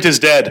anymore. Print is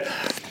dead.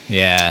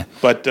 Yeah.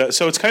 But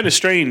so it's kind of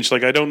strange.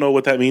 Like, I don't know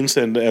what that means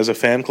then as a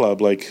fan club.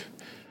 Like,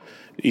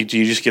 do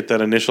you just get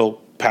that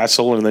initial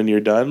passel and then you're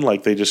done?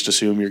 Like, they just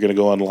assume you're going to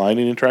go online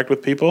and interact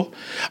with people?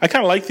 I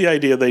kind of like the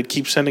idea they'd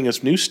keep sending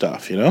us new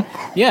stuff,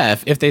 Yeah,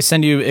 if they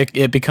send you,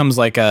 it becomes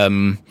like a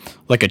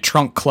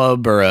trunk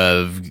club or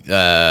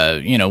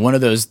one of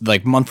those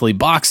like monthly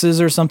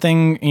boxes or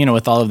something,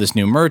 with all of this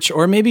new merch.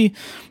 Or maybe,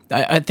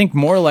 I think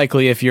more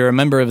likely if you're a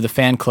member of the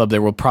fan club,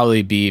 there will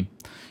probably be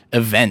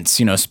events,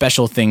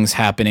 special things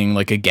happening,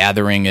 like a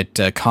gathering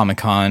at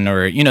Comic-Con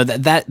or,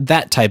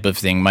 that type of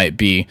thing might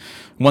be,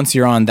 once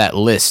you're on that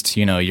list,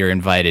 you're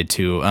invited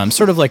to,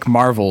 sort of like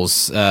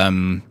Marvel's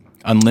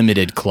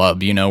Unlimited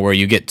Club, where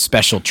you get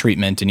special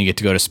treatment and you get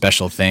to go to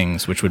special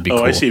things, which would be cool.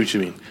 Oh, I see what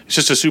you mean. It's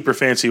just a super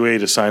fancy way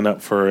to sign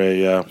up for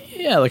a...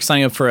 like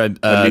signing up for a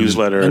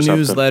newsletter or something.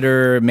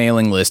 Newsletter,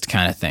 mailing list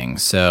kind of thing.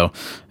 So,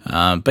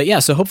 but yeah,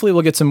 so hopefully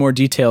we'll get some more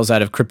details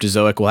out of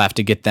Cryptozoic. We'll have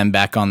to get them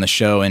back on the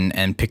show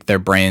and pick their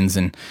brains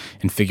and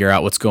figure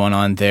out what's going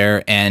on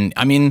there. And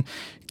I mean...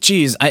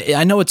 Geez,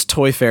 I know it's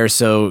Toy Fair,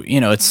 so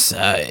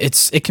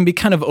it can be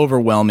kind of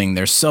overwhelming.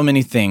 There's so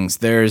many things.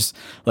 There's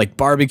like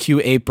barbecue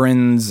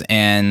aprons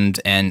and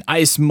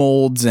ice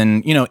molds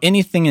and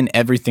anything and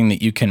everything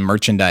that you can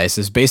merchandise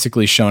is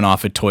basically shown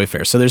off at Toy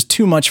Fair. So there's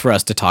too much for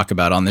us to talk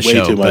about on the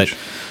show. Way too much.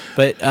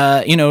 But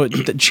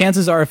the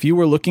chances are, if you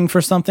were looking for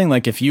something,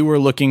 like if you were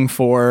looking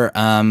for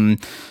a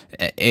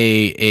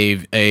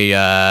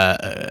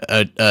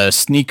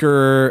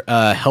sneaker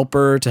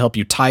helper to help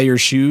you tie your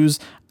shoes,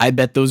 I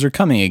bet those are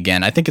coming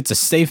again. I think it's a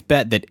safe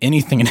bet that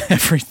anything and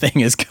everything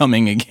is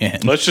coming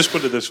again. Let's just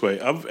put it this way.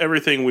 Of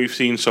everything we've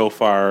seen so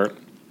far,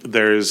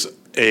 there's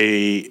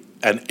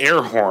an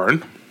air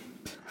horn.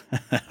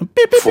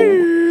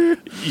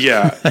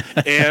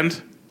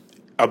 And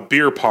a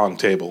beer pong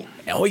table.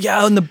 Oh,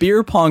 yeah, on the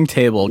beer pong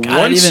table.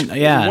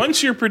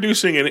 Once you're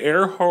producing an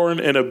air horn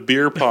and a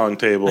beer pong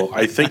table,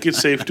 I think it's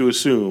safe to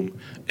assume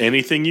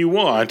anything you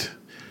want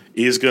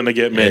is going to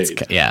get made.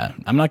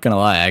 I'm not going to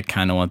lie. I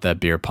kind of want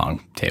that beer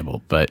pong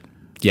table, but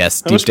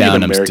yes, that deep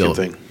down, I'm still.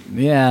 Thing.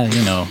 Yeah,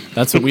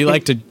 that's what we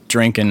like to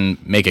drink and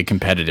make it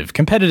competitive.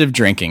 Competitive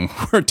drinking.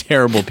 We're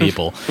terrible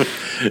people.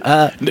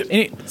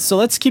 So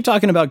let's keep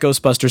talking about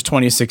Ghostbusters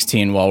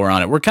 2016 while we're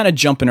on it. We're kind of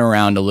jumping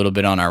around a little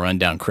bit on our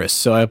rundown, Chris,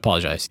 so I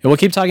apologize. We'll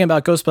keep talking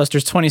about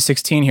Ghostbusters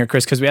 2016 here,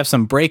 Chris, because we have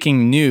some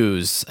breaking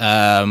news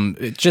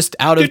just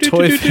out of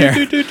Toy Fair.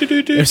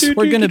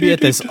 We're going to be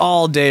at this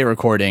all day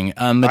recording.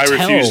 Mattel,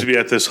 I refuse to be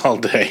at this all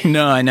day.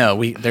 No, I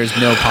know. There's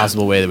no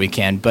possible way that we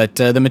can. But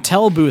the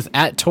Mattel booth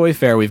at Toy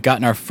Fair, we've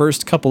gotten our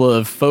first couple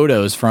of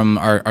photos from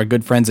our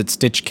good friends at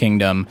Stitch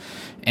Kingdom.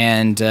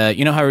 And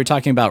you know how we were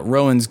talking about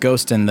Rowan's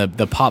Ghost and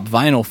the pop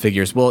vinyl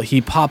figures? Well, he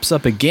pops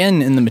up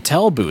again in the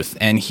Mattel booth,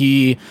 and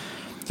he's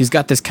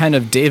got this kind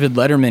of David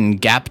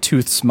Letterman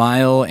gap-toothed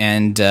smile,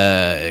 and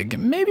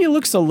maybe it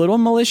looks a little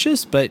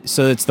malicious, but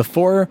so it's the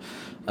four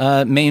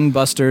main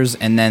busters,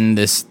 and then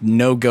this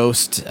no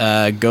ghost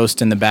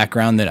in the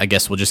background that I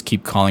guess we'll just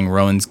keep calling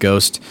Rowan's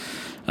Ghost.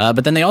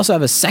 But then they also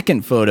have a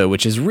second photo,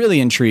 which is really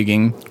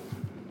intriguing.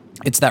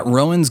 It's that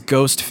Rowan's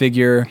Ghost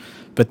figure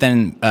But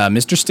then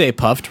Mr. Stay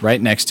Puft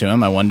right next to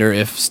him. I wonder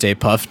if Stay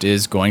Puft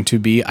is going to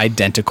be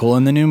identical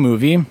in the new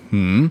movie.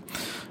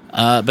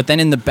 But then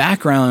in the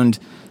background,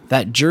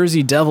 that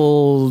Jersey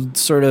Devil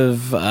sort of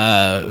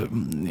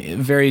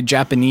very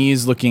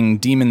Japanese-looking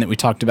demon that we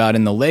talked about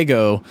in the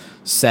Lego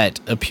set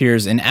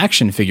appears in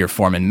action figure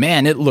form. And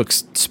man, it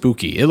looks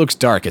spooky. It looks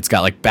dark. It's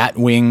got like bat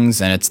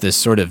wings, and it's this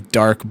sort of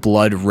dark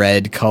blood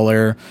red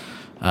color.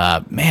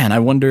 Man, I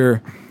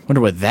wonder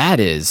what that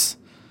is.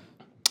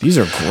 These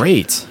are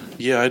great.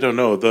 Yeah, I don't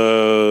know.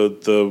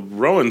 The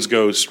Rowan's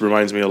ghost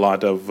reminds me a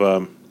lot of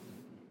Real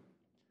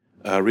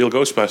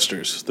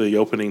Ghostbusters. The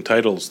opening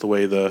titles, the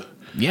way the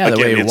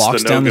way he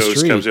walks down the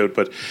street comes out,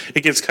 but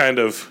it gets kind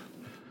of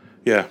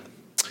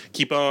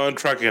keep on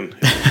trucking.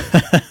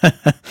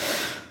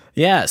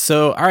 Yeah,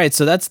 so all right,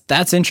 so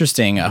that's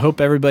interesting. I hope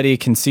everybody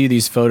can see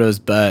these photos,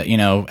 but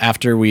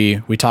after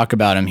we talk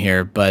about them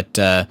here, but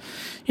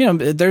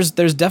there's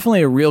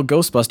definitely a real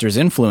Ghostbusters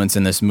influence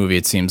in this movie.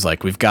 It seems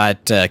like we've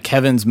got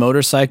Kevin's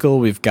motorcycle,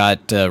 we've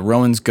got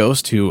Rowan's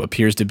ghost, who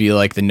appears to be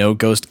like the no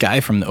ghost guy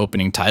from the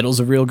opening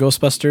titles of Real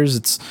Ghostbusters.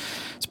 It's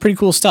pretty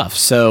cool stuff.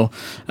 So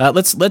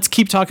let's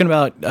keep talking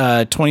about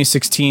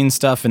 2016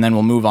 stuff, and then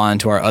we'll move on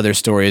to our other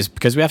stories,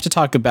 because we have to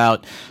talk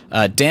about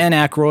Dan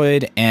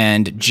Aykroyd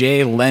and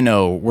Jay Leno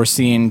we're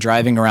seen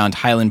driving around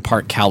Highland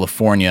Park,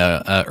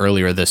 California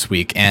earlier this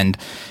week. And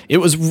it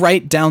was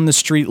right down the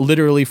street,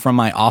 literally from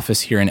my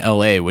office here in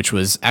LA, which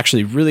was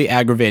actually really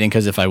aggravating,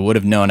 because if I would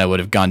have known, I would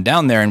have gone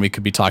down there and we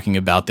could be talking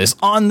about this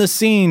on the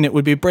scene. It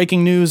would be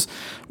breaking news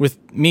with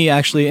me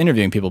actually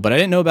interviewing people, but I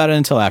didn't know about it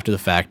until after the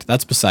fact.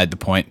 That's beside the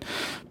point.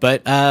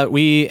 But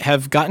we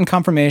have gotten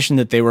confirmation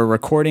that they were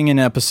recording an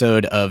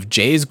episode of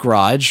Jay's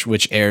Garage,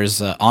 which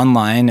airs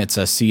online. It's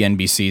a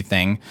CNBC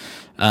thing.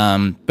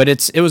 But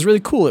it was really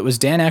cool. It was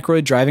Dan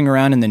Aykroyd driving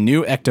around in the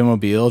new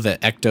Ectomobile, the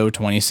Ecto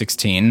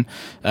 2016.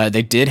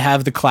 They did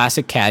have the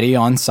classic Caddy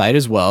on site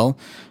as well.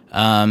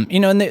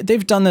 And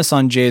they've done this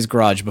on Jay's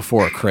Garage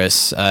before,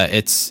 Chris.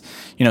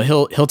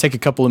 He'll take a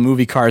couple of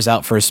movie cars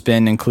out for a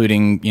spin,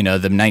 including, the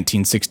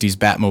 1960s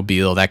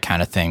Batmobile, that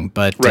kind of thing.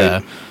 But,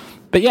 right.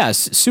 But yeah,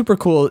 super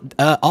cool.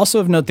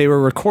 Also of note, they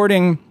were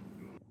recording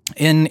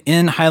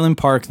in Highland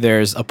Park.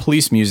 There's a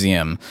police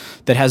museum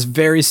that has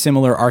very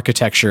similar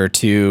architecture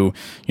to,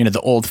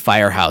 the old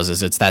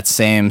firehouses. It's that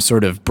same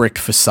sort of brick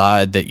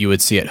facade that you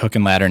would see at Hook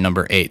and Ladder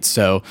number 8.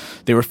 So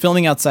they were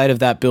filming outside of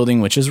that building,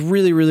 which is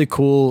really, really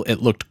cool.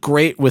 It looked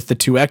great with the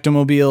two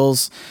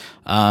Ectomobiles.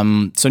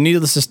 So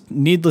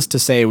needless to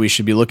say, we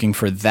should be looking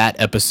for that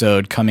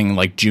episode coming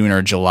like June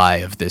or July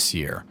of this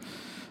year.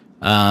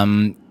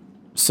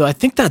 So I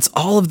think that's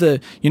all of the,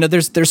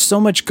 there's so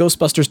much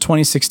Ghostbusters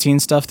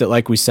 2016 stuff that,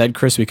 like we said,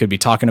 Chris, we could be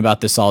talking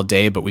about this all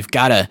day, but we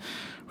got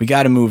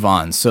to move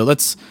on. So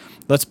let's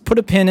put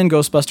a pin in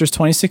Ghostbusters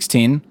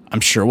 2016.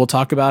 I'm sure we'll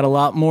talk about a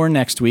lot more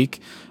next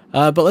week.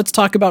 But let's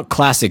talk about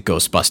classic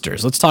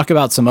Ghostbusters. Let's talk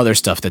about some other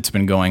stuff that's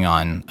been going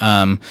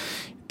on.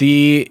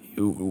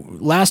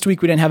 Last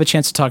week we didn't have a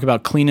chance to talk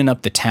about Cleaning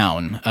Up the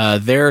Town.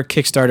 Their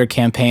Kickstarter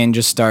campaign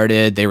just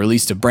started. They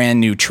released a brand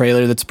new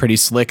trailer that's pretty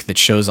slick that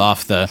shows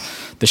off the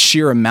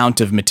sheer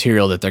amount of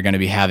material that they're going to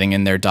be having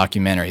in their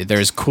documentary.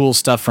 There's cool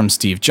stuff from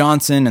Steve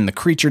Johnson and the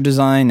creature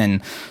design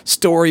and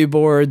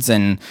storyboards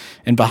and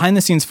behind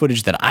the scenes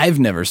footage that I've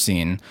never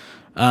seen.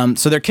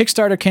 So their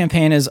Kickstarter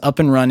campaign is up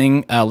and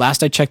running.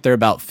 Last I checked, they're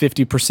about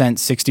 50%,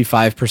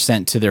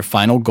 65% to their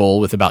final goal,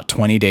 with about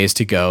 20 days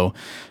to go.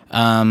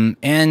 They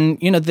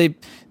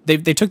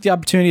took the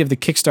opportunity of the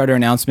Kickstarter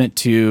announcement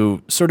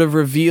to sort of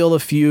reveal a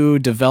few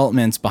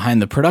developments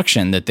behind the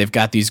production, that they've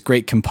got these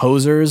great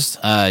composers,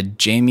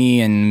 Jamie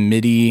and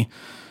Mitty.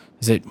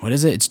 What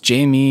is it? It's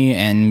Jamie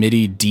and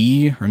Mitty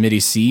D or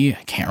Mitty C.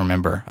 I can't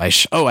remember. I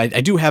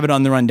do have it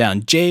on the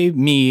rundown.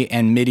 Jamie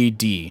and Mitty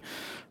D.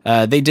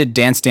 They did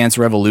Dance Dance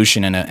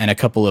Revolution and a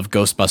couple of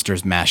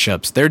Ghostbusters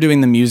mashups. They're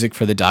doing the music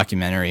for the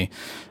documentary.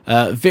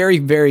 Very,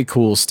 very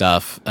cool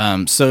stuff.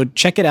 So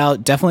check it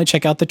out. Definitely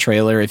check out the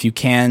trailer. If you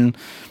can,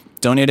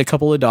 donate a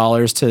couple of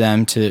dollars to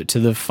them, to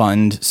the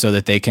fund, so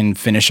that they can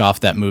finish off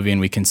that movie and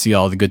we can see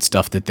all the good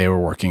stuff that they were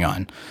working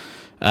on.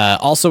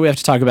 Also, we have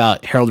to talk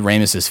about Harold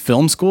Ramis's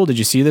film school. Did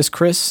you see this,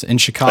 Chris, in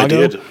Chicago?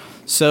 I did.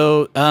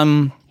 So,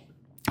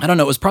 I don't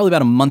know, it was probably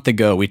about a month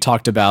ago, we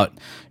talked about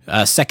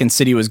Second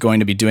City was going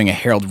to be doing a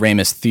Harold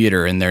Ramis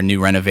theater in their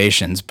new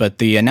renovations, but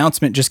the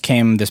announcement just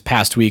came this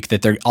past week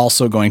that they're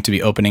also going to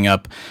be opening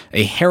up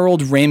a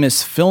Harold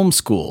Ramis film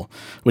school,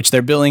 which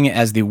they're billing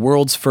as the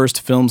world's first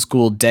film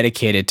school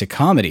dedicated to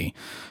comedy.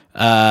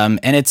 And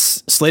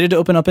it's slated to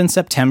open up in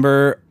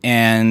September,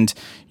 and,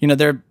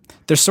 they're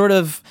sort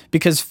of,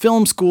 because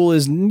film school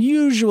is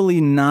usually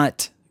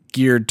not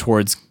geared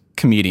towards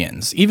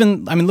comedians.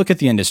 Look at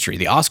the industry.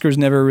 The Oscars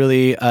never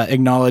really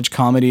acknowledge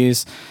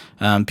comedies.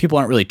 People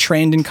aren't really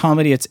trained in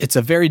comedy. It's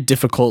a very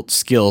difficult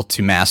skill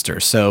to master.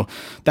 So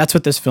that's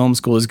what this film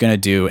school is going to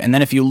do. And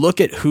then if you look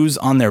at who's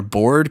on their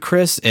board,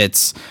 Chris,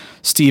 it's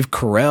Steve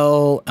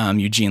Carell,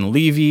 Eugene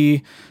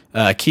Levy,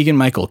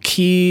 Keegan-Michael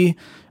Key,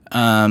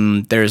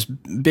 There's Paul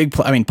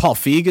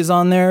Feig is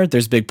on there.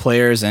 There's big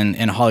players in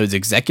Hollywood's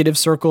executive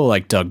circle,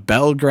 like Doug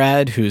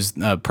Belgrad, who's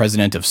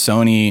president of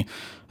Sony,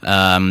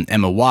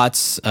 Emma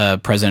Watts,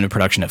 president of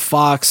production at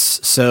Fox.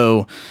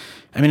 So,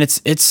 I mean,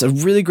 it's a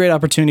really great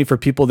opportunity for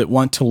people that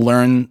want to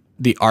learn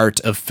the art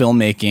of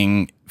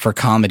filmmaking for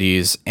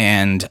comedies.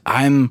 And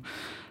I'm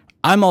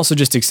also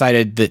just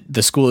excited that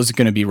the school is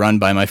going to be run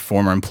by my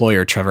former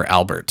employer, Trevor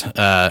Albert,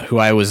 who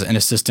I was an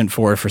assistant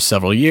for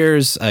several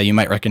years. You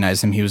might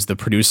recognize him. He was the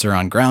producer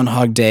on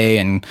Groundhog Day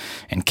and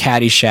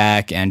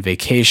Caddyshack and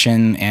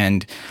Vacation.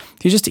 And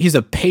he's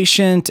a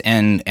patient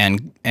and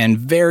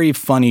very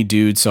funny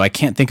dude. So I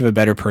can't think of a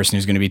better person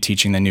who's going to be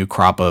teaching the new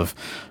crop of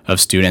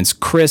students.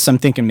 Chris, I'm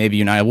thinking maybe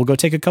you and I will go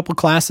take a couple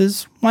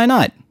classes. Why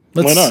not?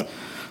 Why not?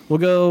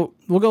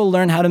 We'll go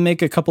learn how to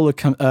make a couple of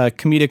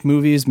comedic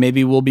movies.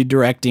 Maybe we'll be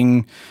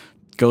directing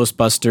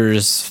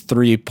Ghostbusters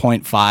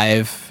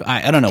 3.5.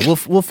 I don't know.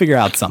 We'll figure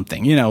out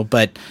something,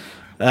 but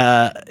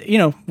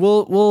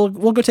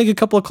we'll go take a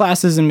couple of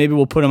classes and maybe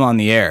we'll put them on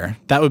the air.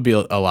 That would be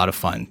a lot of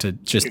fun to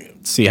just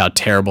see how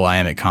terrible I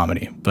am at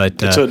comedy. But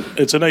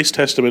it's a nice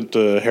testament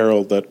to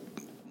Harold that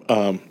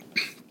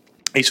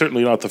he's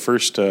certainly not the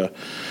first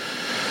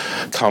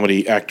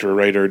comedy actor,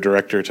 writer,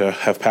 director to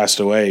have passed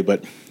away,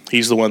 but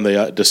he's the one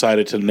they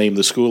decided to name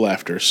the school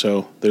after.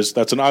 So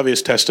that's an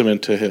obvious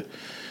testament to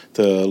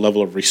the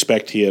level of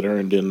respect he had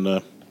earned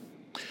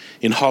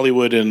in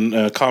Hollywood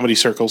and comedy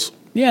circles.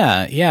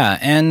 Yeah,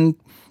 and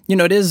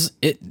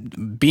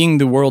it being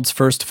the world's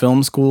first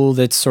film school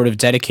that's sort of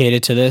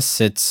dedicated to this.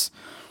 It's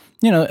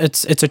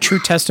a true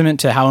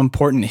testament to how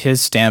important his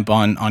stamp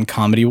on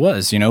comedy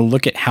was.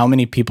 Look at how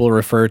many people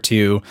refer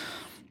to.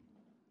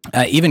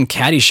 Even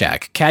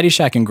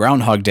Caddyshack and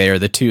Groundhog Day are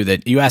the two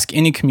that you ask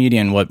any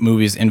comedian what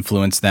movies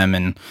influenced them,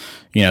 and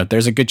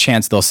there's a good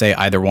chance they'll say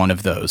either one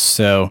of those.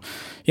 So,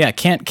 yeah,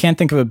 can't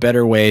think of a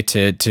better way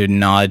to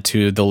nod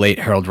to the late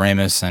Harold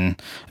Ramis,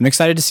 and I'm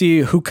excited to see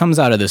who comes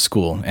out of this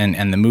school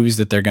and the movies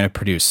that they're going to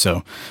produce.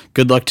 So,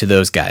 good luck to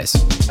those guys.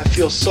 I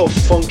feel so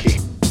funky.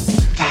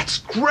 That's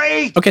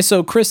great. Okay,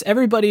 so Chris,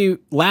 everybody,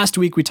 last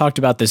week we talked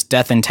about this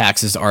Death and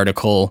Taxes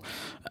article.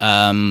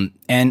 And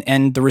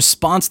the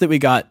response that we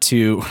got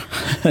to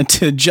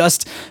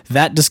just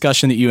that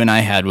discussion that you and I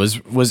had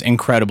was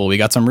incredible. We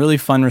got some really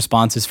fun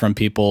responses from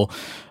people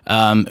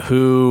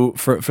who,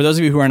 for those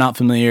of you who are not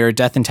familiar,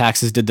 Death and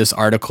Taxes did this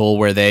article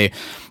where they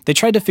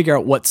tried to figure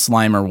out what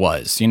Slimer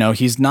was.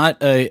 He's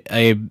not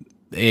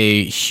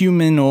a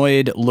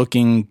humanoid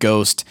looking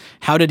ghost.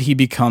 How did he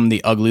become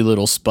the ugly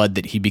little spud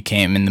that he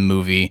became in the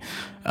movie?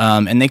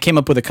 And they came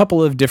up with a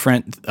couple of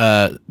different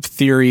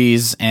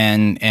theories,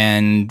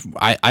 and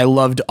I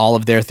loved all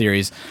of their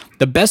theories.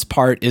 The best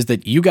part is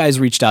that you guys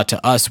reached out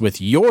to us with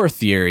your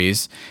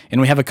theories,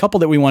 and we have a couple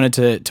that we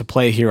wanted to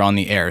play here on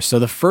the air. So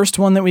the first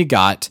one that we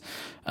got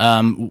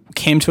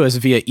came to us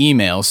via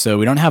email, so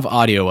we don't have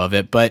audio of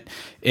it, but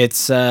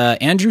it's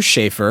Andrew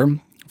Schaefer.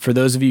 For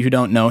those of you who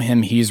don't know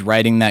him, he's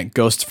writing that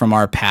Ghosts from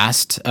Our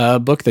Past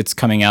book that's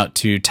coming out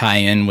to tie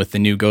in with the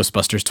new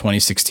Ghostbusters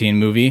 2016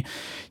 movie.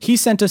 He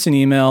sent us an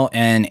email,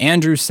 and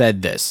Andrew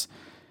said this: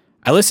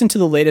 I listened to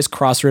the latest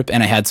Crossrip,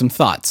 and I had some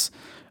thoughts.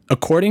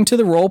 According to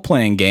the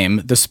role-playing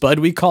game, the Spud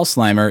we call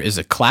Slimer is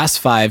a Class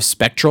 5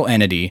 spectral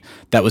entity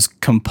that was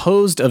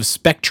composed of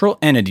spectral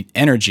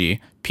energy,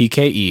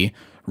 PKE,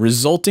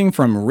 resulting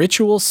from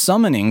ritual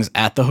summonings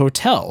at the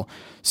hotel.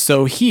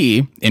 So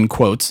he, in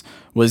quotes,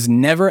 was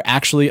never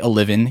actually a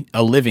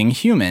living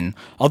human,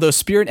 although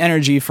spirit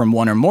energy from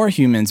one or more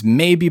humans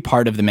may be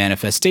part of the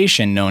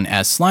manifestation known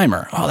as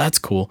Slimer. Oh, that's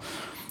cool.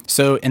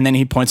 So, and then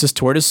he points us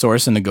toward his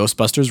source in the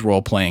Ghostbusters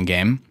role-playing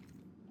game.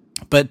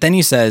 But then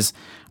he says,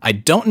 I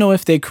don't know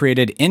if they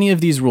created any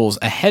of these rules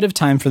ahead of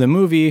time for the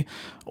movie,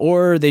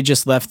 or they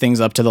just left things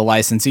up to the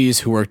licensees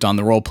who worked on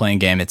the role-playing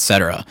game,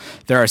 etc.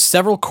 There are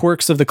several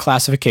quirks of the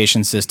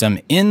classification system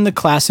in the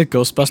classic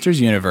Ghostbusters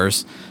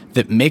universe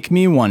that make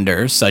me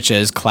wonder, such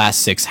as Class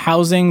 6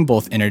 housing,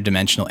 both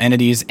interdimensional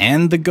entities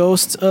and the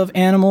ghosts of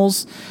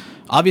animals.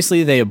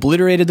 Obviously, they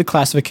obliterated the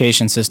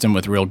classification system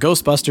with real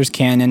Ghostbusters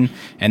canon,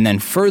 and then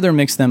further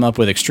mixed them up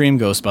with Extreme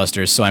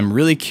Ghostbusters, so I'm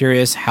really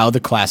curious how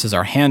the classes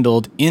are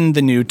handled in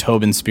the new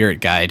Tobin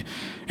Spirit Guide.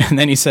 And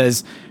then he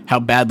says how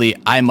badly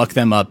I muck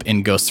them up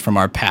in Ghosts from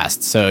Our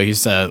Past. So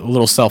he's a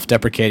little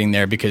self-deprecating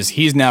there because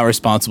he's now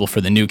responsible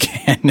for the new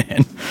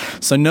canon.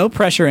 So no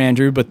pressure,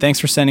 Andrew, but thanks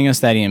for sending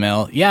us that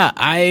email. Yeah,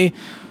 I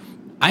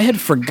had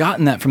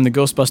forgotten that from the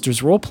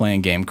Ghostbusters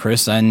role-playing game,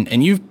 Chris,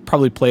 and you've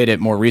probably played it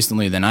more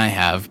recently than I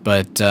have,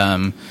 but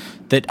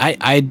that I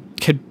had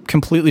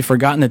completely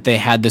forgotten that they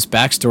had this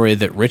backstory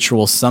that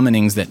ritual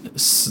summonings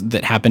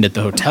that happened at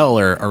the hotel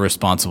are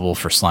responsible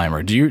for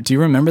Slimer. Do you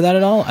remember that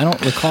at all? I don't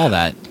recall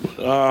that.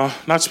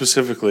 Not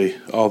specifically,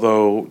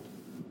 although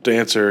to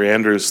answer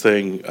Andrew's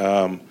thing,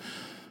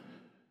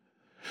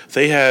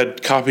 they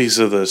had copies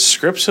of the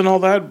scripts and all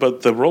that,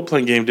 but the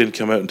role-playing game didn't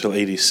come out until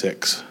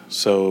 '86.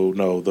 So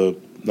no,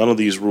 none of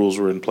these rules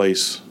were in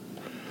place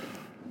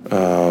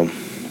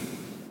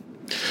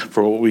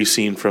for what we've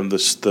seen from the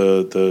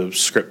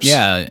scripts.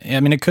 Yeah, I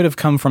mean, it could have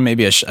come from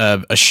maybe a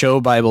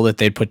show Bible that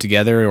they'd put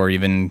together, or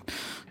even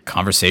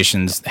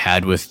conversations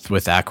had with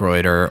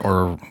Aykroyd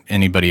or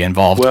anybody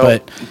involved. Well,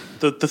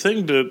 but the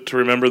thing to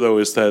remember, though,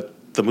 is that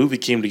the movie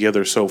came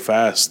together so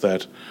fast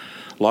that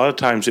a lot of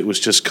times it was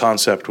just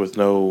concept with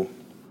no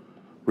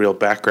real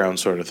background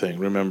sort of thing.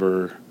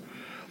 Remember,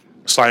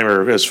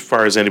 Slimer, as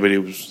far as anybody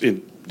was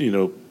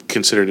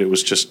considered, it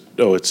was just,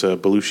 it's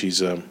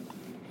Belushi's.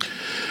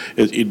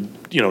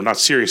 Not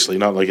seriously,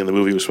 not like in the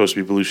movie it was supposed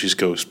to be Belushi's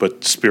ghost,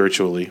 but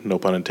spiritually, no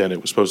pun intended,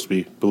 it was supposed to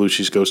be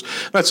Belushi's ghost.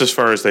 That's as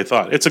far as they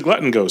thought. It's a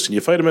glutton ghost, and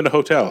you fight him in a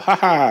hotel. Ha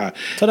ha!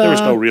 There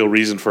was no real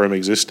reason for him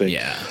existing.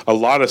 Yeah. A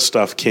lot of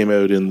stuff came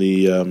out in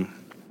the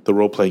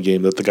role playing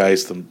game that the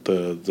guys,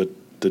 the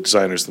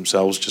designers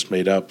themselves, just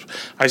made up.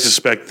 I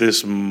suspect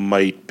this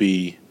might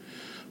be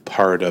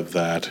part of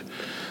that,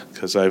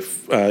 because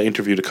I've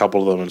interviewed a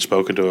couple of them and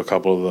spoken to a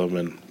couple of them,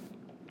 and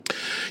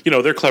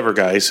they're clever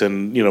guys,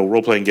 and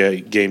role-playing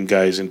game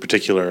guys in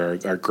particular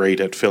are great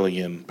at filling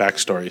in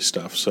backstory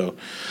stuff. So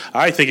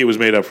I think it was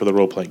made up for the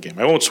role-playing game.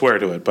 I won't swear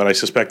to it, but I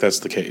suspect that's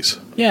the case.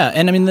 Yeah,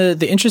 and I mean,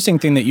 the interesting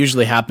thing that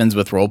usually happens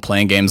with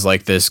role-playing games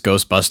like this,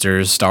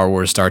 Ghostbusters, Star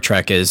Wars, Star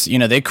Trek, is,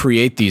 they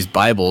create these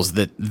Bibles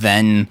that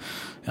then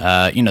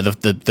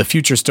the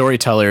future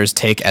storytellers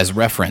take as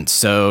reference.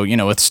 So,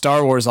 with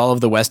Star Wars, all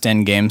of the West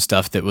End game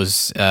stuff that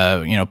was,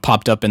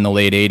 popped up in the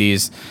late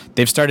 80s,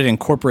 they've started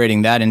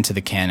incorporating that into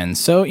the canon.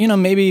 So,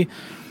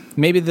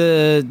 maybe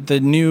the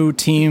new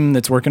team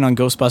that's working on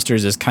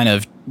Ghostbusters is kind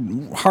of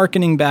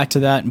hearkening back to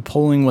that and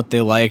pulling what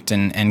they liked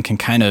and can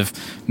kind of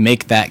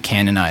make that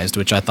canonized,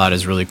 which I thought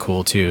is really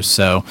cool too.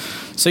 So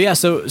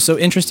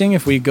interesting.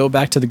 If we go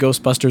back to the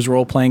Ghostbusters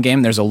role-playing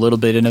game, there's a little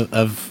bit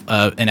of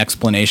an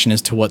explanation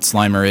as to what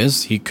Slimer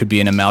is. He could be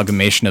an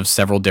amalgamation of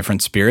several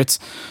different spirits.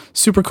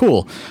 Super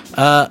cool.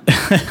 The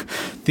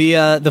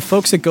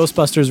folks at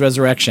Ghostbusters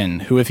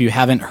Resurrection, who, if you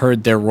haven't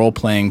heard their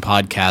role-playing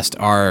podcast,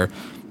 are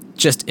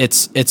just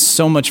it's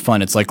so much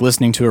fun. It's like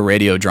listening to a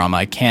radio drama.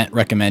 I can't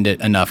recommend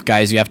it enough.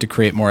 Guys, you have to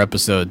create more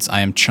episodes.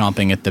 I am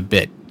chomping at the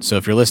bit. So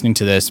if you're listening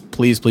to this,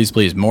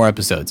 please, more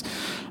episodes.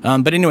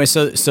 But anyway,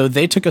 so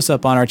they took us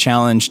up on our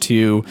challenge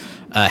to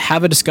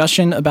have a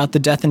discussion about the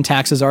Death and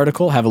Taxes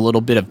article, have a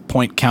little bit of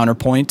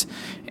point-counterpoint,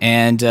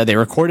 and they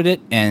recorded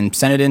it and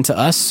sent it in to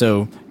us.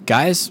 So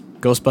guys,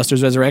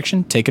 Ghostbusters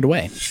Resurrection, take it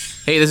away.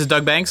 Hey, this is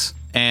Doug Banks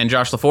and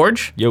Josh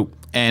LaForge. Yo.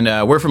 And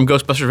we're from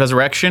Ghostbusters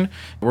Resurrection.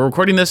 We're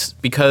recording this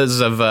because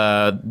of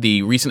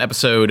the recent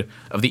episode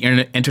of the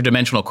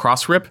Interdimensional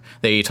Cross Rip.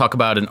 They talk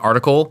about an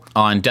article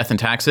on Death and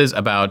Taxes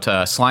about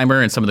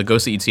Slimer and some of the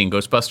ghosts that you'd see in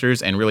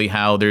Ghostbusters, and really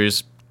how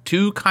there's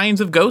two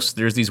kinds of ghosts.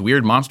 There's these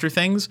weird monster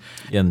things.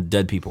 And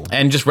dead people.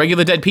 And just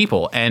regular dead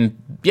people.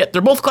 And yet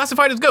they're both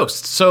classified as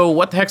ghosts. So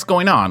what the heck's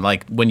going on?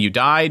 Like, when you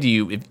die,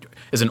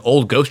 is an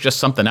old ghost just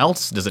something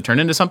else? Does it turn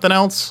into something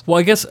else? Well,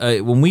 I guess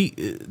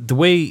the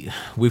way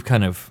we've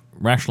kind of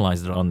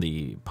rationalized it on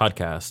the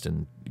podcast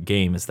and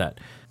game is that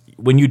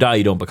when you die,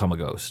 you don't become a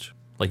ghost.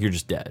 Like, you're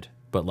just dead.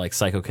 But like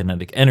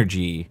psychokinetic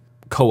energy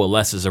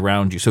coalesces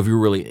around you. So if you're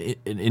really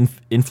an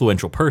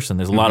influential person,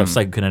 there's a lot of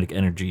psychokinetic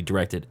energy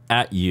directed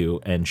at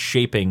you and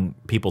shaping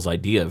people's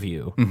idea of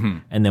you. Mm-hmm.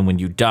 And then when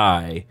you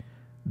die,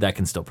 that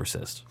can still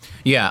persist.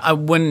 Yeah,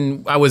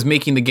 when I was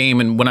making the game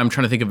and when I'm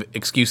trying to think of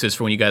excuses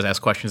for when you guys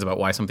ask questions about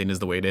why something is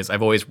the way it is,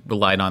 I've always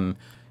relied on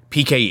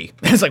PKE.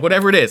 It's like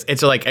whatever it is.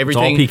 It's like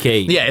everything. It's all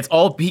PKE. Yeah, it's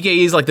all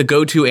PKE is like the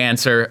go-to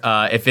answer.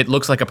 If it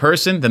looks like a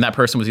person, then that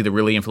person was either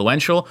really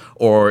influential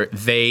or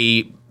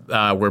they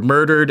were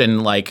murdered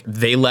and like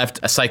they left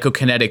a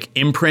psychokinetic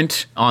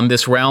imprint on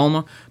this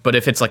realm. But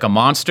if it's like a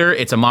monster,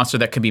 it's a monster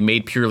that can be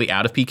made purely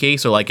out of PK.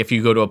 So like if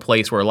you go to a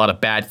place where a lot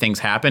of bad things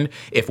happen,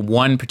 if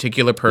one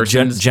particular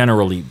person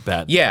generally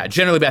bad. Yeah,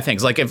 generally bad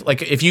things. Like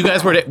if you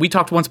guys were to, we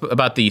talked once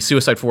about the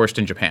suicide forest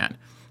in Japan.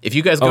 If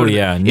you guys go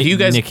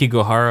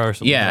Nikigahara or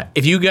something. Yeah,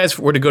 if you guys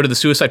were to go to the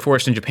suicide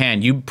forest in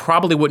Japan, you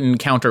probably wouldn't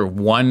encounter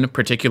one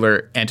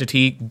particular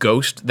entity,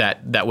 ghost,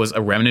 that was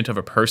a remnant of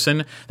a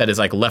person that is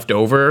like left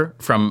over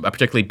from a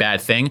particularly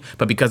bad thing.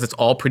 But because it's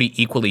all pretty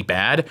equally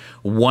bad,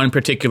 one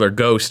particular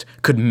ghost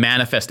could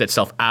manifest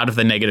itself out of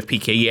the negative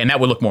PKE, and that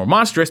would look more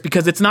monstrous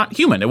because it's not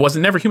human. It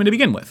wasn't never human to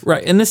begin with.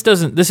 Right, and this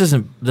doesn't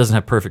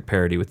have perfect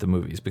parity with the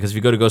movies, because if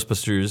you go to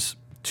Ghostbusters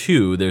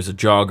 2, there's a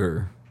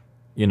jogger,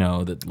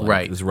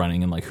 that is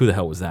running, and like, who the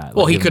hell was that?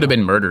 Well, like, he could have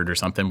been murdered or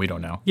something. We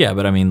don't know. Yeah,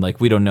 but I mean, like,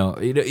 we don't know.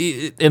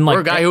 And like,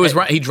 or a guy who was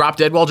he dropped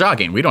dead while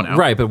jogging. We don't know.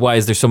 Right, but why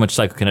is there so much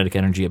psychokinetic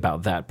energy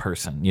about that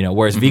person?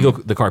 Whereas Vigo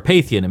the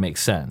Carpathian, it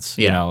makes sense.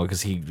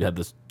 Because he had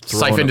this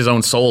siphoned his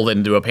own soul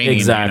into a painting.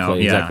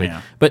 Exactly.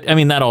 Yeah. But I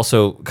mean, that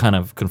also kind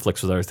of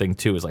conflicts with our thing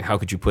too. Is like, how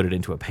could you put it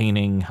into a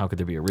painting? How could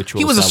there be a ritual?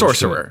 He was a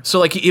sorcerer, so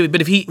like,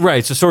 but if he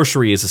right, so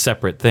sorcery is a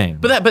separate thing.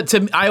 But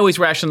I always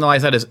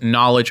rationalize that as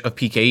knowledge of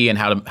PKE and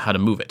how to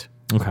move it.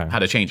 Okay. How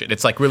to change it.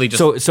 It's like really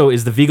just... So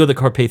is the Vigo the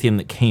Carpathian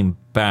that came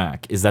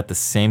back, is that the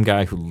same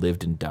guy who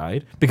lived and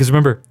died? Because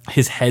remember,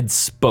 his head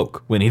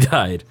spoke when he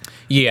died.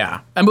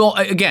 Yeah. And well,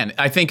 again,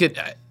 I think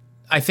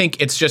I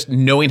think it's just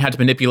knowing how to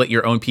manipulate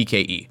your own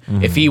PKE.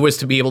 If he was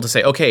to be able to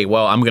say, okay,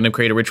 well, I'm going to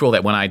create a ritual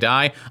that when I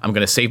die, I'm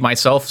going to save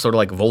myself, sort of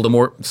like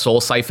Voldemort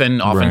soul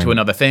siphon off into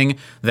another thing,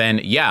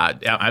 then yeah,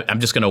 I'm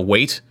just going to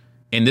wait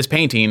in this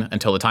painting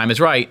until the time is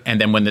right,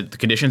 and then when the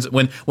conditions,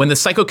 when the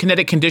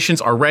psychokinetic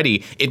conditions are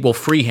ready, it will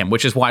free him.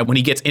 Which is why when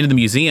he gets into the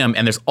museum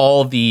and there's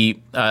all the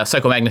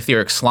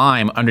psychomagnetheric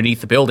slime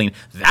underneath the building,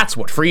 that's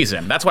what frees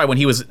him. That's why when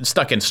he was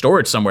stuck in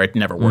storage somewhere, it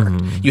never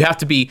worked. You have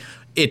to be.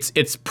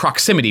 It's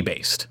proximity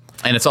based,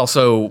 and it's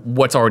also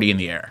what's already in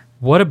the air.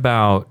 What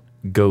about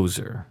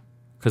Gozer?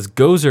 Because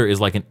Gozer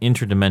is like an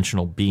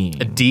interdimensional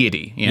being, a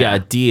deity. Yeah, a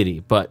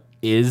deity. But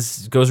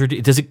is Gozer?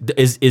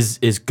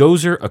 Is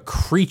Gozer a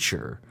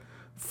creature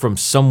from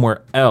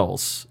somewhere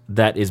else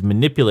that is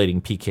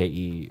manipulating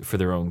PKE for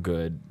their own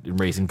good and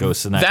raising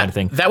ghosts and that kind of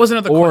thing? That was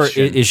another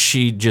question. Or is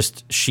she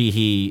just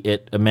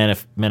a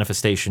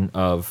manifestation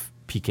of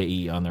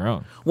PKE on their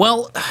own?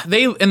 Well,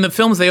 they in the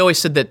films they always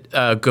said that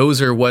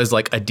Gozer was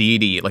like a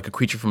deity, like a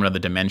creature from another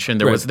dimension.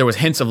 There was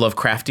hints of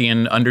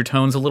Lovecraftian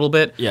undertones a little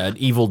bit. Yeah, an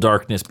evil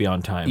darkness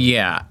beyond time.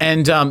 Yeah,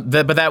 and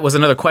but that was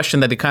another question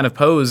that it kind of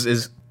posed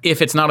is, if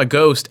it's not a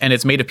ghost and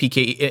it's made of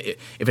PKE,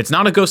 if it's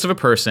not a ghost of a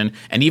person,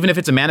 and even if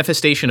it's a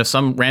manifestation of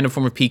some random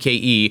form of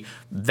PKE,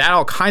 that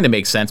all kind of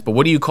makes sense. But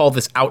what do you call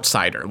this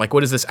outsider? Like,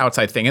 what is this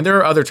outside thing? And there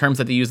are other terms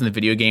that they use in the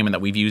video game and that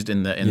we've used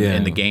in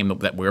the game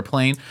that we're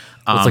playing.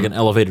 It's like an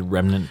elevated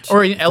remnant,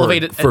 or an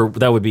elevated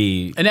that would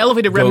be an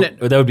elevated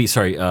remnant. That would be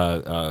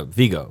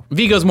Vigo.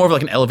 Vigo's more of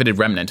like an elevated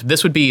remnant.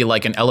 This would be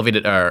like an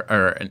elevated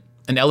or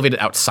an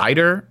elevated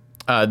outsider.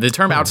 The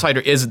term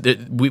outsider is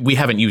we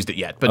haven't used it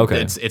yet, but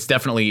it's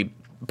definitely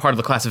part of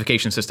the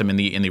classification system in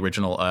the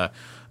original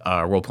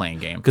role-playing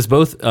game. Because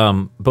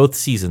both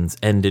seasons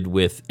ended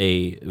with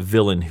a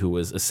villain who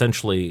was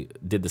essentially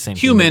did the same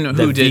thing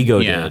that Vigo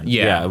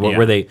did.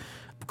 Where they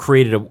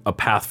created a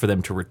path for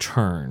them to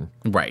return.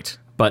 Right.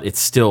 But it's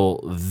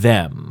still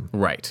them.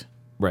 Right.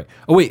 Right.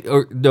 Oh wait,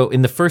 or no,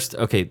 in the first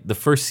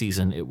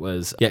season it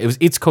was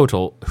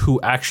Itzcoatl who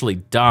actually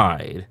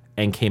died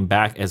and came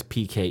back as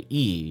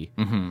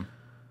PKE.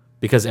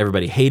 Because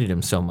everybody hated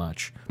him so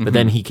much. But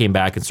then he came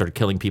back and started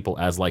killing people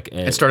as like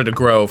it started to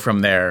grow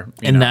from there.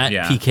 That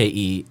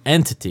PKE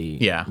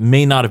entity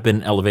may not have been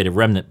an elevated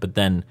remnant, but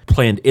then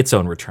planned its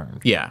own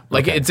return. Yeah.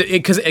 Like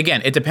because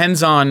again, it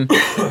depends on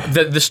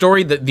the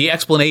story, the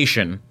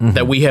explanation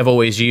that we have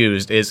always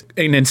used is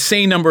an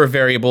insane number of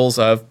variables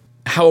of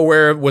how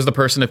aware was the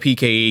person of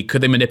PKE,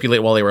 could they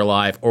manipulate while they were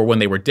alive or when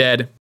they were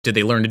dead? Did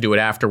they learn to do it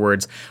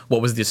afterwards?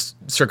 What was the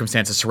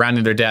circumstances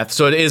surrounding their death?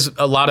 So it is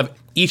a lot of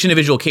each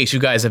individual case. You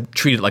guys have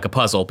treated like a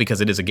puzzle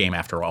because it is a game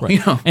after all. Right.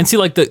 And see,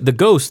 like the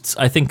ghosts,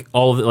 I think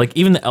all of it, like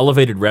even the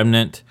elevated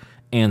remnant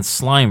and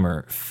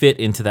Slimer fit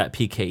into that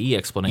PKE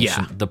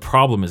explanation. Yeah. The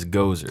problem is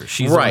Gozer.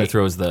 She's the one who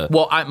throws the...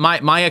 Well,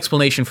 my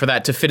explanation for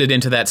that, to fit it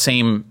into that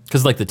same...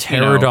 Because like the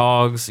terror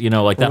dogs,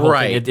 like that whole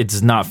thing, it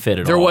does not fit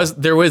at all.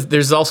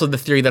 There's also the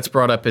theory that's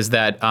brought up is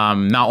that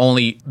not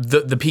only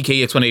the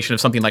PKE explanation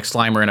of something like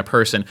Slimer in a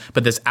person,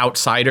 but this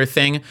outsider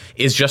thing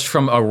is just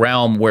from a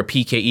realm where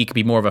PKE could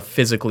be more of a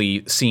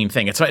physically seen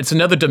thing. It's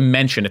another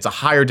dimension. It's a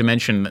higher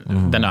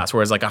dimension than us.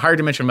 Whereas like a higher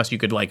dimension you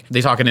could like...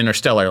 They talk in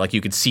Interstellar, like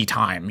you could see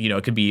time.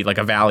 It could be like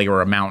a valley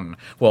or a mountain.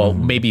 Well,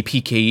 maybe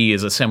PKE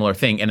is a similar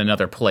thing in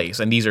another place,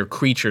 and these are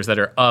creatures that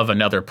are of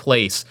another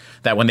place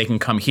that when they can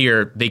come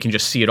here, they can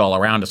just see it all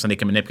around us and they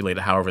can manipulate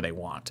it however they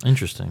want.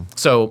 Interesting.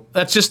 So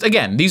that's just,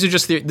 again, these are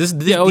just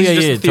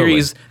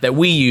theories that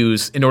we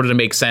use in order to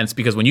make sense,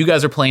 because when you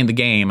guys are playing the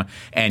game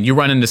and you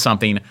run into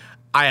something,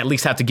 I at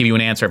least have to give you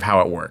an answer of how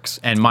it works.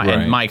 And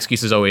my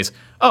excuse is always,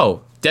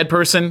 dead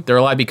person, they're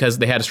alive because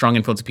they had a strong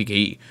influence of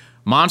PKE.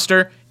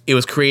 Monster, it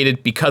was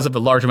created because of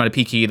the large amount of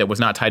PKE that was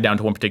not tied down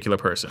to one particular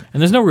person.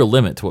 And there's no real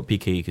limit to what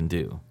PKE can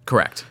do.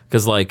 Correct.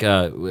 Because like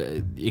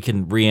it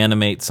can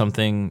reanimate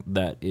something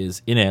that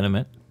is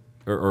inanimate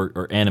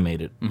or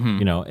animated,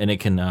 and it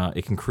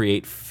can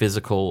create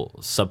physical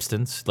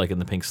substance, like in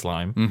the pink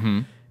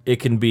slime. It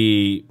can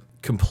be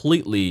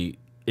completely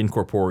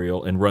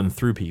incorporeal and run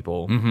through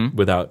people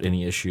without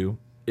any issue.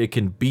 It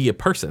can be a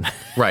person.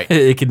 Right.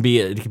 It can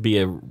be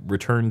a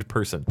returned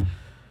person.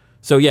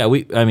 So yeah,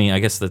 I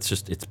guess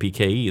it's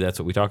PKE. That's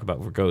what we talk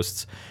about for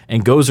ghosts.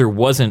 And Gozer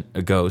wasn't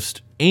a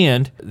ghost,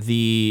 and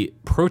the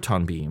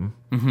proton beam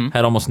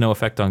had almost no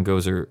effect on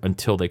Gozer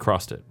until they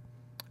crossed it.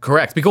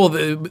 Correct. Because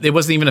it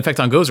wasn't even an effect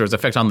on Gozer, it was an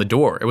effect on the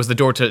door. It was the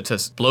door to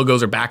blow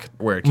Gozer back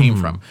where it came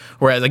from.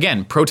 Whereas,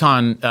 again,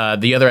 proton,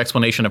 the other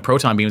explanation of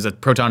proton beam is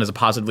that proton is a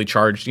positively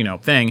charged,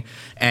 thing,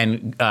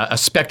 and a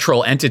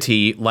spectral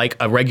entity like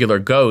a regular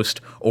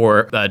ghost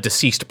or a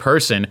deceased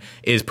person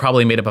is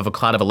probably made up of a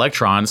cloud of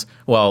electrons.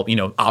 Well,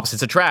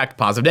 opposites attract,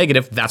 positive,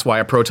 negative. That's why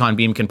a proton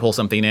beam can pull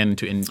something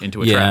into a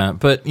trap. Yeah,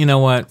 but you know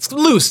what? It's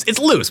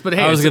loose. But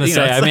hey, I was going to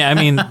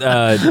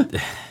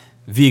say,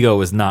 Vigo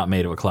was not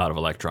made of a cloud of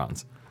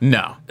electrons.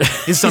 No,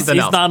 he's something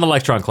he's else. not an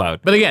electron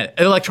cloud. But again,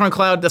 an electron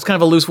cloud, that's kind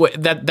of a loose way.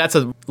 That's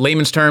a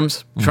layman's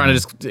terms, trying to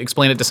just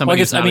explain it to somebody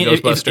who's not a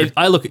Ghostbuster. If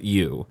I look at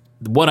you,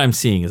 what I'm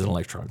seeing is an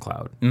electron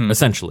cloud,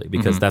 essentially,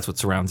 because that's what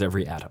surrounds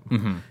every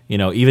atom. You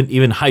know,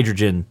 even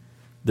hydrogen,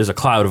 there's a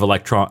cloud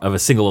of a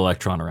single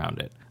electron around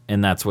it,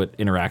 and that's what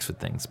interacts with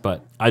things.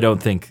 But I don't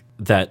think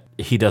that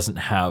he doesn't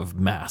have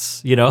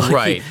mass. You know,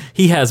 right?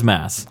 He has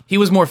mass. He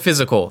was more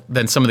physical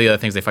than some of the other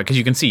things they fight, because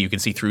you can see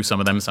through some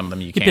of them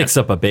you can't. He picks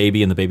up a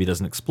baby and the baby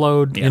doesn't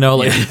explode. You know,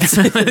 like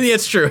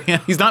it's true. Yeah,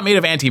 he's not made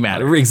of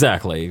antimatter.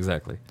 Exactly.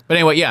 But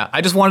anyway, yeah, I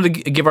just wanted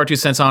to give our 2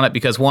 cents on it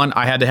because one,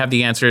 I had to have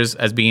the answers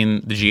as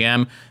being the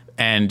GM.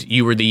 And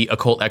you were the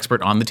occult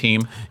expert on the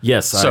team.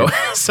 Yes. So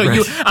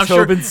I'm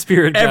sure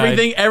spirit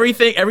everything.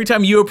 Every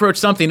time you approach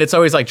something, it's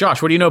always like,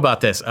 Josh, what do you know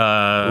about this?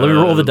 Let me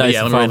roll the dice.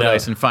 Yeah, let me roll the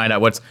dice and find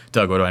out.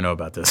 Doug, what do I know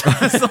about this?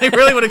 It's like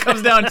really what it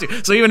comes down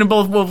to. So even in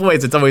both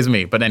ways, it's always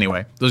me. But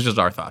anyway, those are just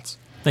our thoughts.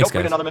 Thanks, Don't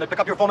wait guys. another minute. Pick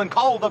up your phone and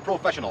call the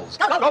professionals.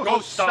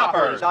 Go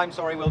Stoppers! I'm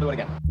sorry, we'll do it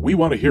again. We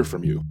want to hear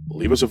from you.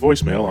 Leave us a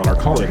voicemail on our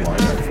call-in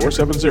line at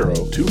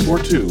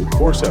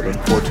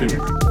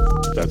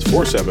 470-242-4742. That's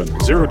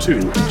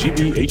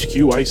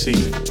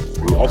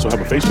 4702-GBHQIC. We also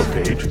have a Facebook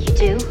page. You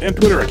do? And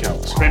Twitter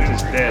accounts.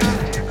 Spence is dead.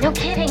 No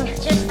kidding.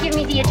 Just give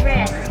me the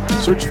address.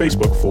 Search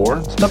Facebook for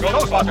The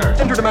Ghostbusters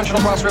Interdimensional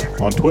Crossrip.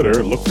 On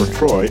Twitter, look for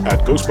Troy at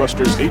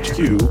Ghostbusters HQ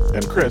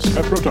and Chris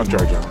at Proton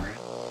Charger.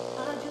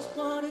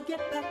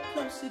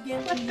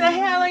 What the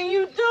hell are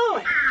you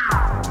doing?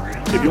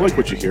 If you like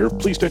what you hear,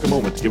 please take a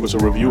moment to give us a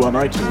review on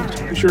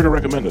iTunes. Be sure to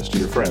recommend us to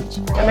your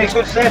friends. That makes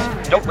good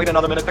sense. Don't wait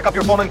another minute. Pick up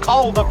your phone and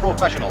call the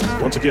professionals.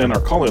 Once again,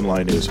 our call-in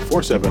line is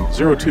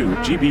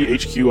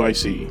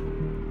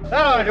 4702-GBHQIC.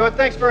 That ought to do it.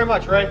 Thanks very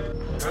much, Ray.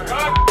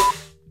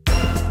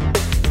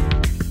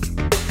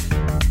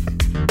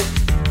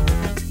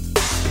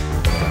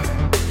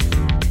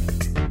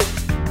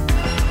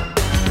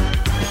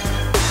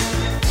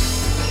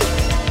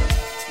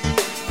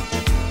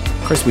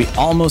 Chris, we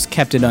almost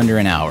kept it under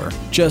an hour.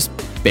 Just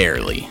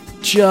barely.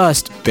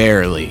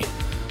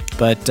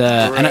 But,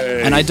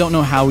 and I don't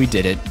know how we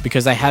did it,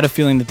 because I had a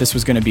feeling that this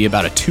was going to be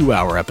about a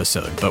 2-hour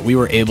episode, but we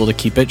were able to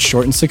keep it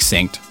short and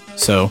succinct.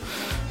 So,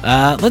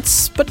 I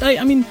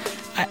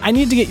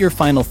need to get your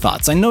final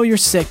thoughts. I know you're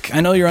sick.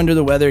 I know you're under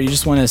the weather. You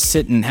just want to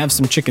sit and have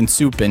some chicken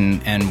soup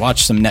and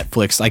watch some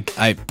Netflix.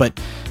 But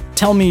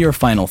tell me your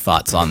final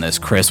thoughts on this,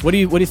 Chris. What do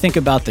you think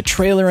about the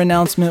trailer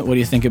announcement? What do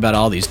you think about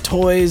all these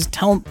toys?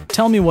 Tell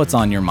me what's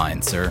on your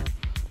mind, sir.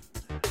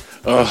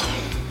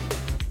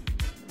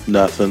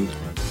 Nothing.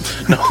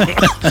 No.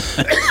 That's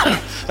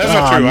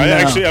not true. No.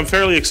 I'm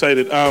fairly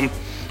excited.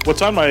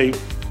 What's on my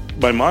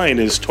mind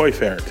is Toy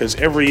Fair, because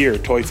every year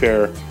Toy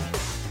Fair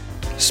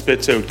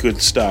spits out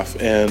good stuff,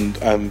 and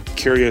I'm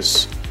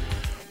curious,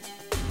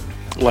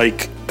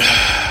 like,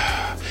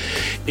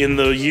 in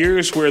the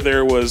years where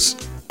there was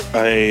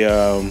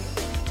an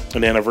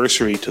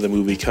anniversary to the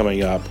movie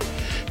coming up,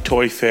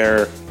 Toy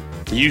Fair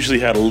usually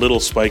had a little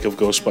spike of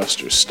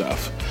Ghostbusters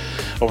stuff.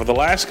 Over the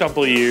last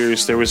couple of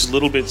years, there was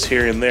little bits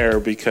here and there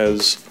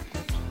because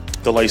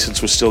the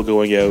license was still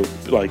going out,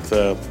 like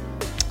the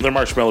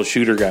Marshmallow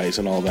Shooter guys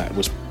and all that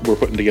were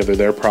putting together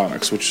their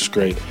products, which is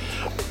great.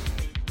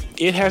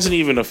 It hasn't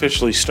even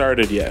officially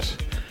started yet,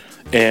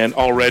 and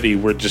already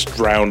we're just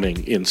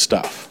drowning in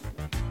stuff.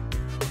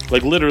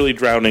 Like literally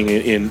drowning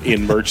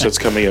in merch that's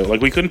coming out. Like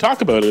we couldn't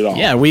talk about it all.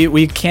 Yeah,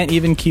 we can't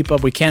even keep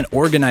up. We can't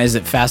organize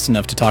it fast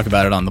enough to talk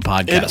about it on the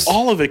podcast. And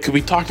all of it could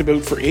be talked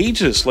about for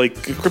ages. Like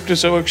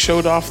Cryptozoic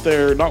showed off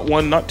their not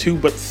 1, not 2,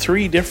 but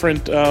 3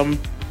 different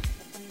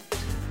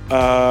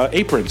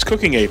aprons,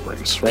 cooking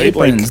aprons, right?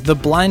 Aprons, the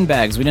blind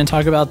bags. We didn't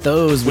talk about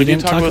those. We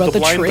didn't talk about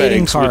the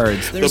trading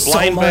cards. The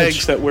blind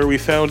bags where we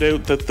found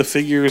out that the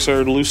figures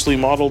are loosely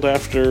modeled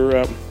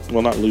after.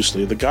 Well, not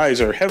loosely. The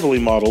guys are heavily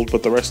modeled,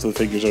 but the rest of the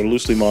figures are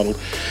loosely modeled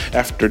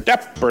after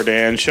Dapper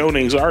Dan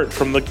Schoening's art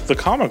from the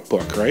comic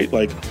book, right?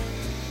 Like,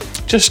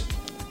 just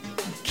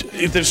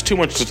there's too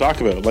much to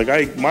talk about.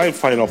 Like, my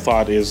final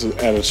thought is,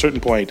 at a certain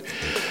point,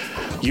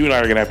 you and I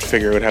are gonna have to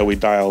figure out how we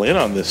dial in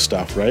on this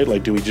stuff, right?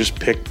 Like, do we just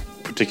pick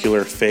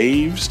particular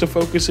faves to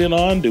focus in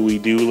on? Do we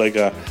do like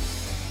a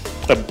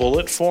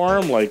bullet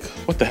form? Like,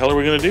 what the hell are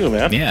we gonna do,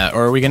 man? Yeah,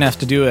 or are we gonna have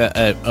to do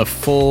a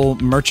full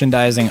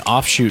merchandising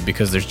offshoot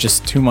because there's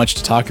just too much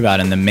to talk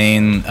about in the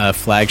main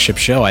flagship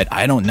show?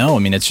 I don't know. I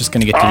mean, it's just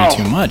gonna get to be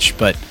too much.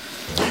 But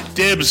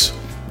dibs.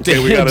 Okay,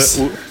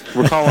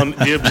 we're calling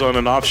dibs on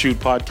an offshoot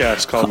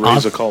podcast called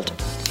Raise a Cult.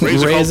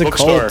 Raise a Cult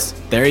Bookstore.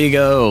 There you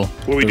go.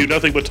 Where we do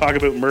nothing but talk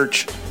about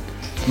merch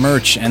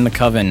and the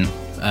Coven,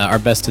 our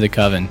best to the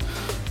Coven.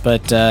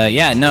 But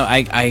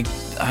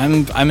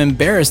I'm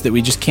embarrassed that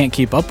we just can't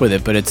keep up with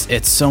it. But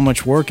it's so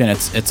much work and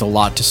it's a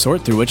lot to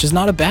sort through, which is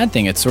not a bad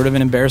thing. It's sort of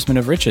an embarrassment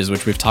of riches,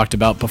 which we've talked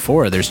about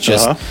before. There's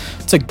just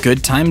it's a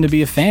good time to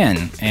be a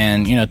fan,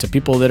 and to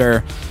people that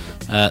are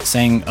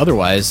saying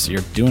otherwise,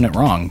 you're doing it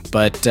wrong.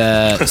 But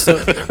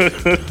so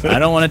I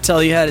don't want to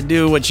tell you how to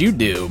do what you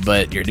do,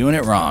 but you're doing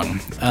it wrong.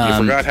 You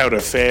forgot how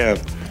to fan.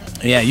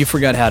 Yeah, you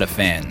forgot how to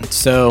fan.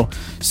 So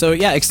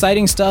yeah,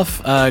 exciting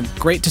stuff.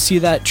 Great to see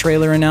that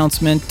trailer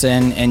announcement,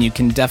 and you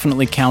can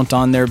definitely count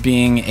on there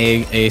being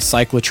a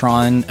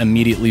cyclotron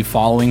immediately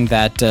following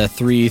that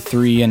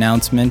 3-3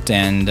 announcement.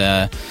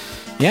 And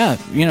yeah,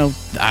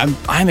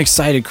 I'm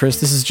excited, Chris.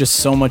 This is just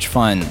so much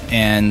fun.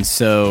 And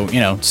so,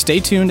 stay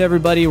tuned,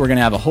 everybody. We're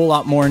gonna have a whole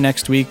lot more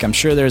next week. I'm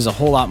sure there's a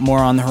whole lot more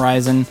on the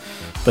horizon.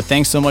 But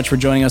thanks so much for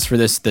joining us for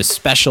this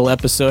special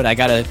episode. I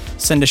got to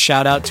send a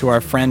shout out to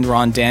our friend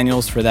Ron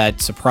Daniels for that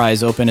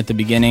surprise open at the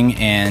beginning.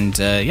 And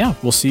yeah,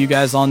 we'll see you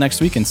guys all next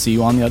week and see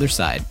you on the other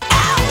side.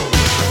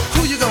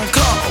 Who you gonna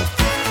call?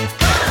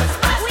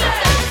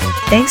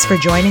 Thanks for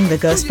joining the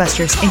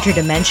Ghostbusters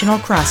Interdimensional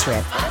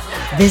Crossrip.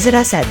 Visit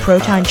us at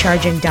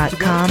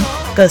protoncharging.com,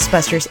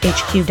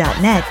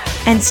 ghostbustershq.net,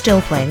 and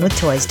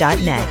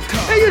stillplayingwithtoys.net.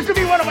 That used to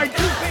be one of my 2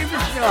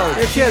 favorite shows.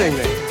 You're kidding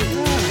me.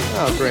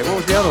 Oh, great. What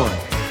was the other one?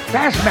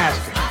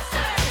 Bassmaster.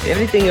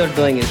 Everything you're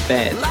doing is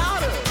bad.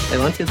 I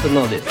want you to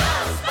know this.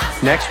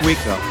 Next week,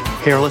 though,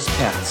 hairless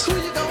cats.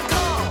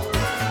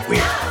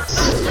 Weird.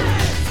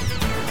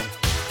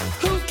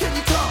 Who can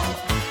you call?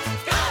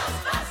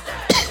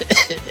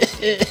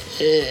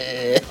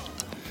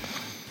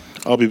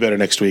 I'll be better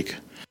next week.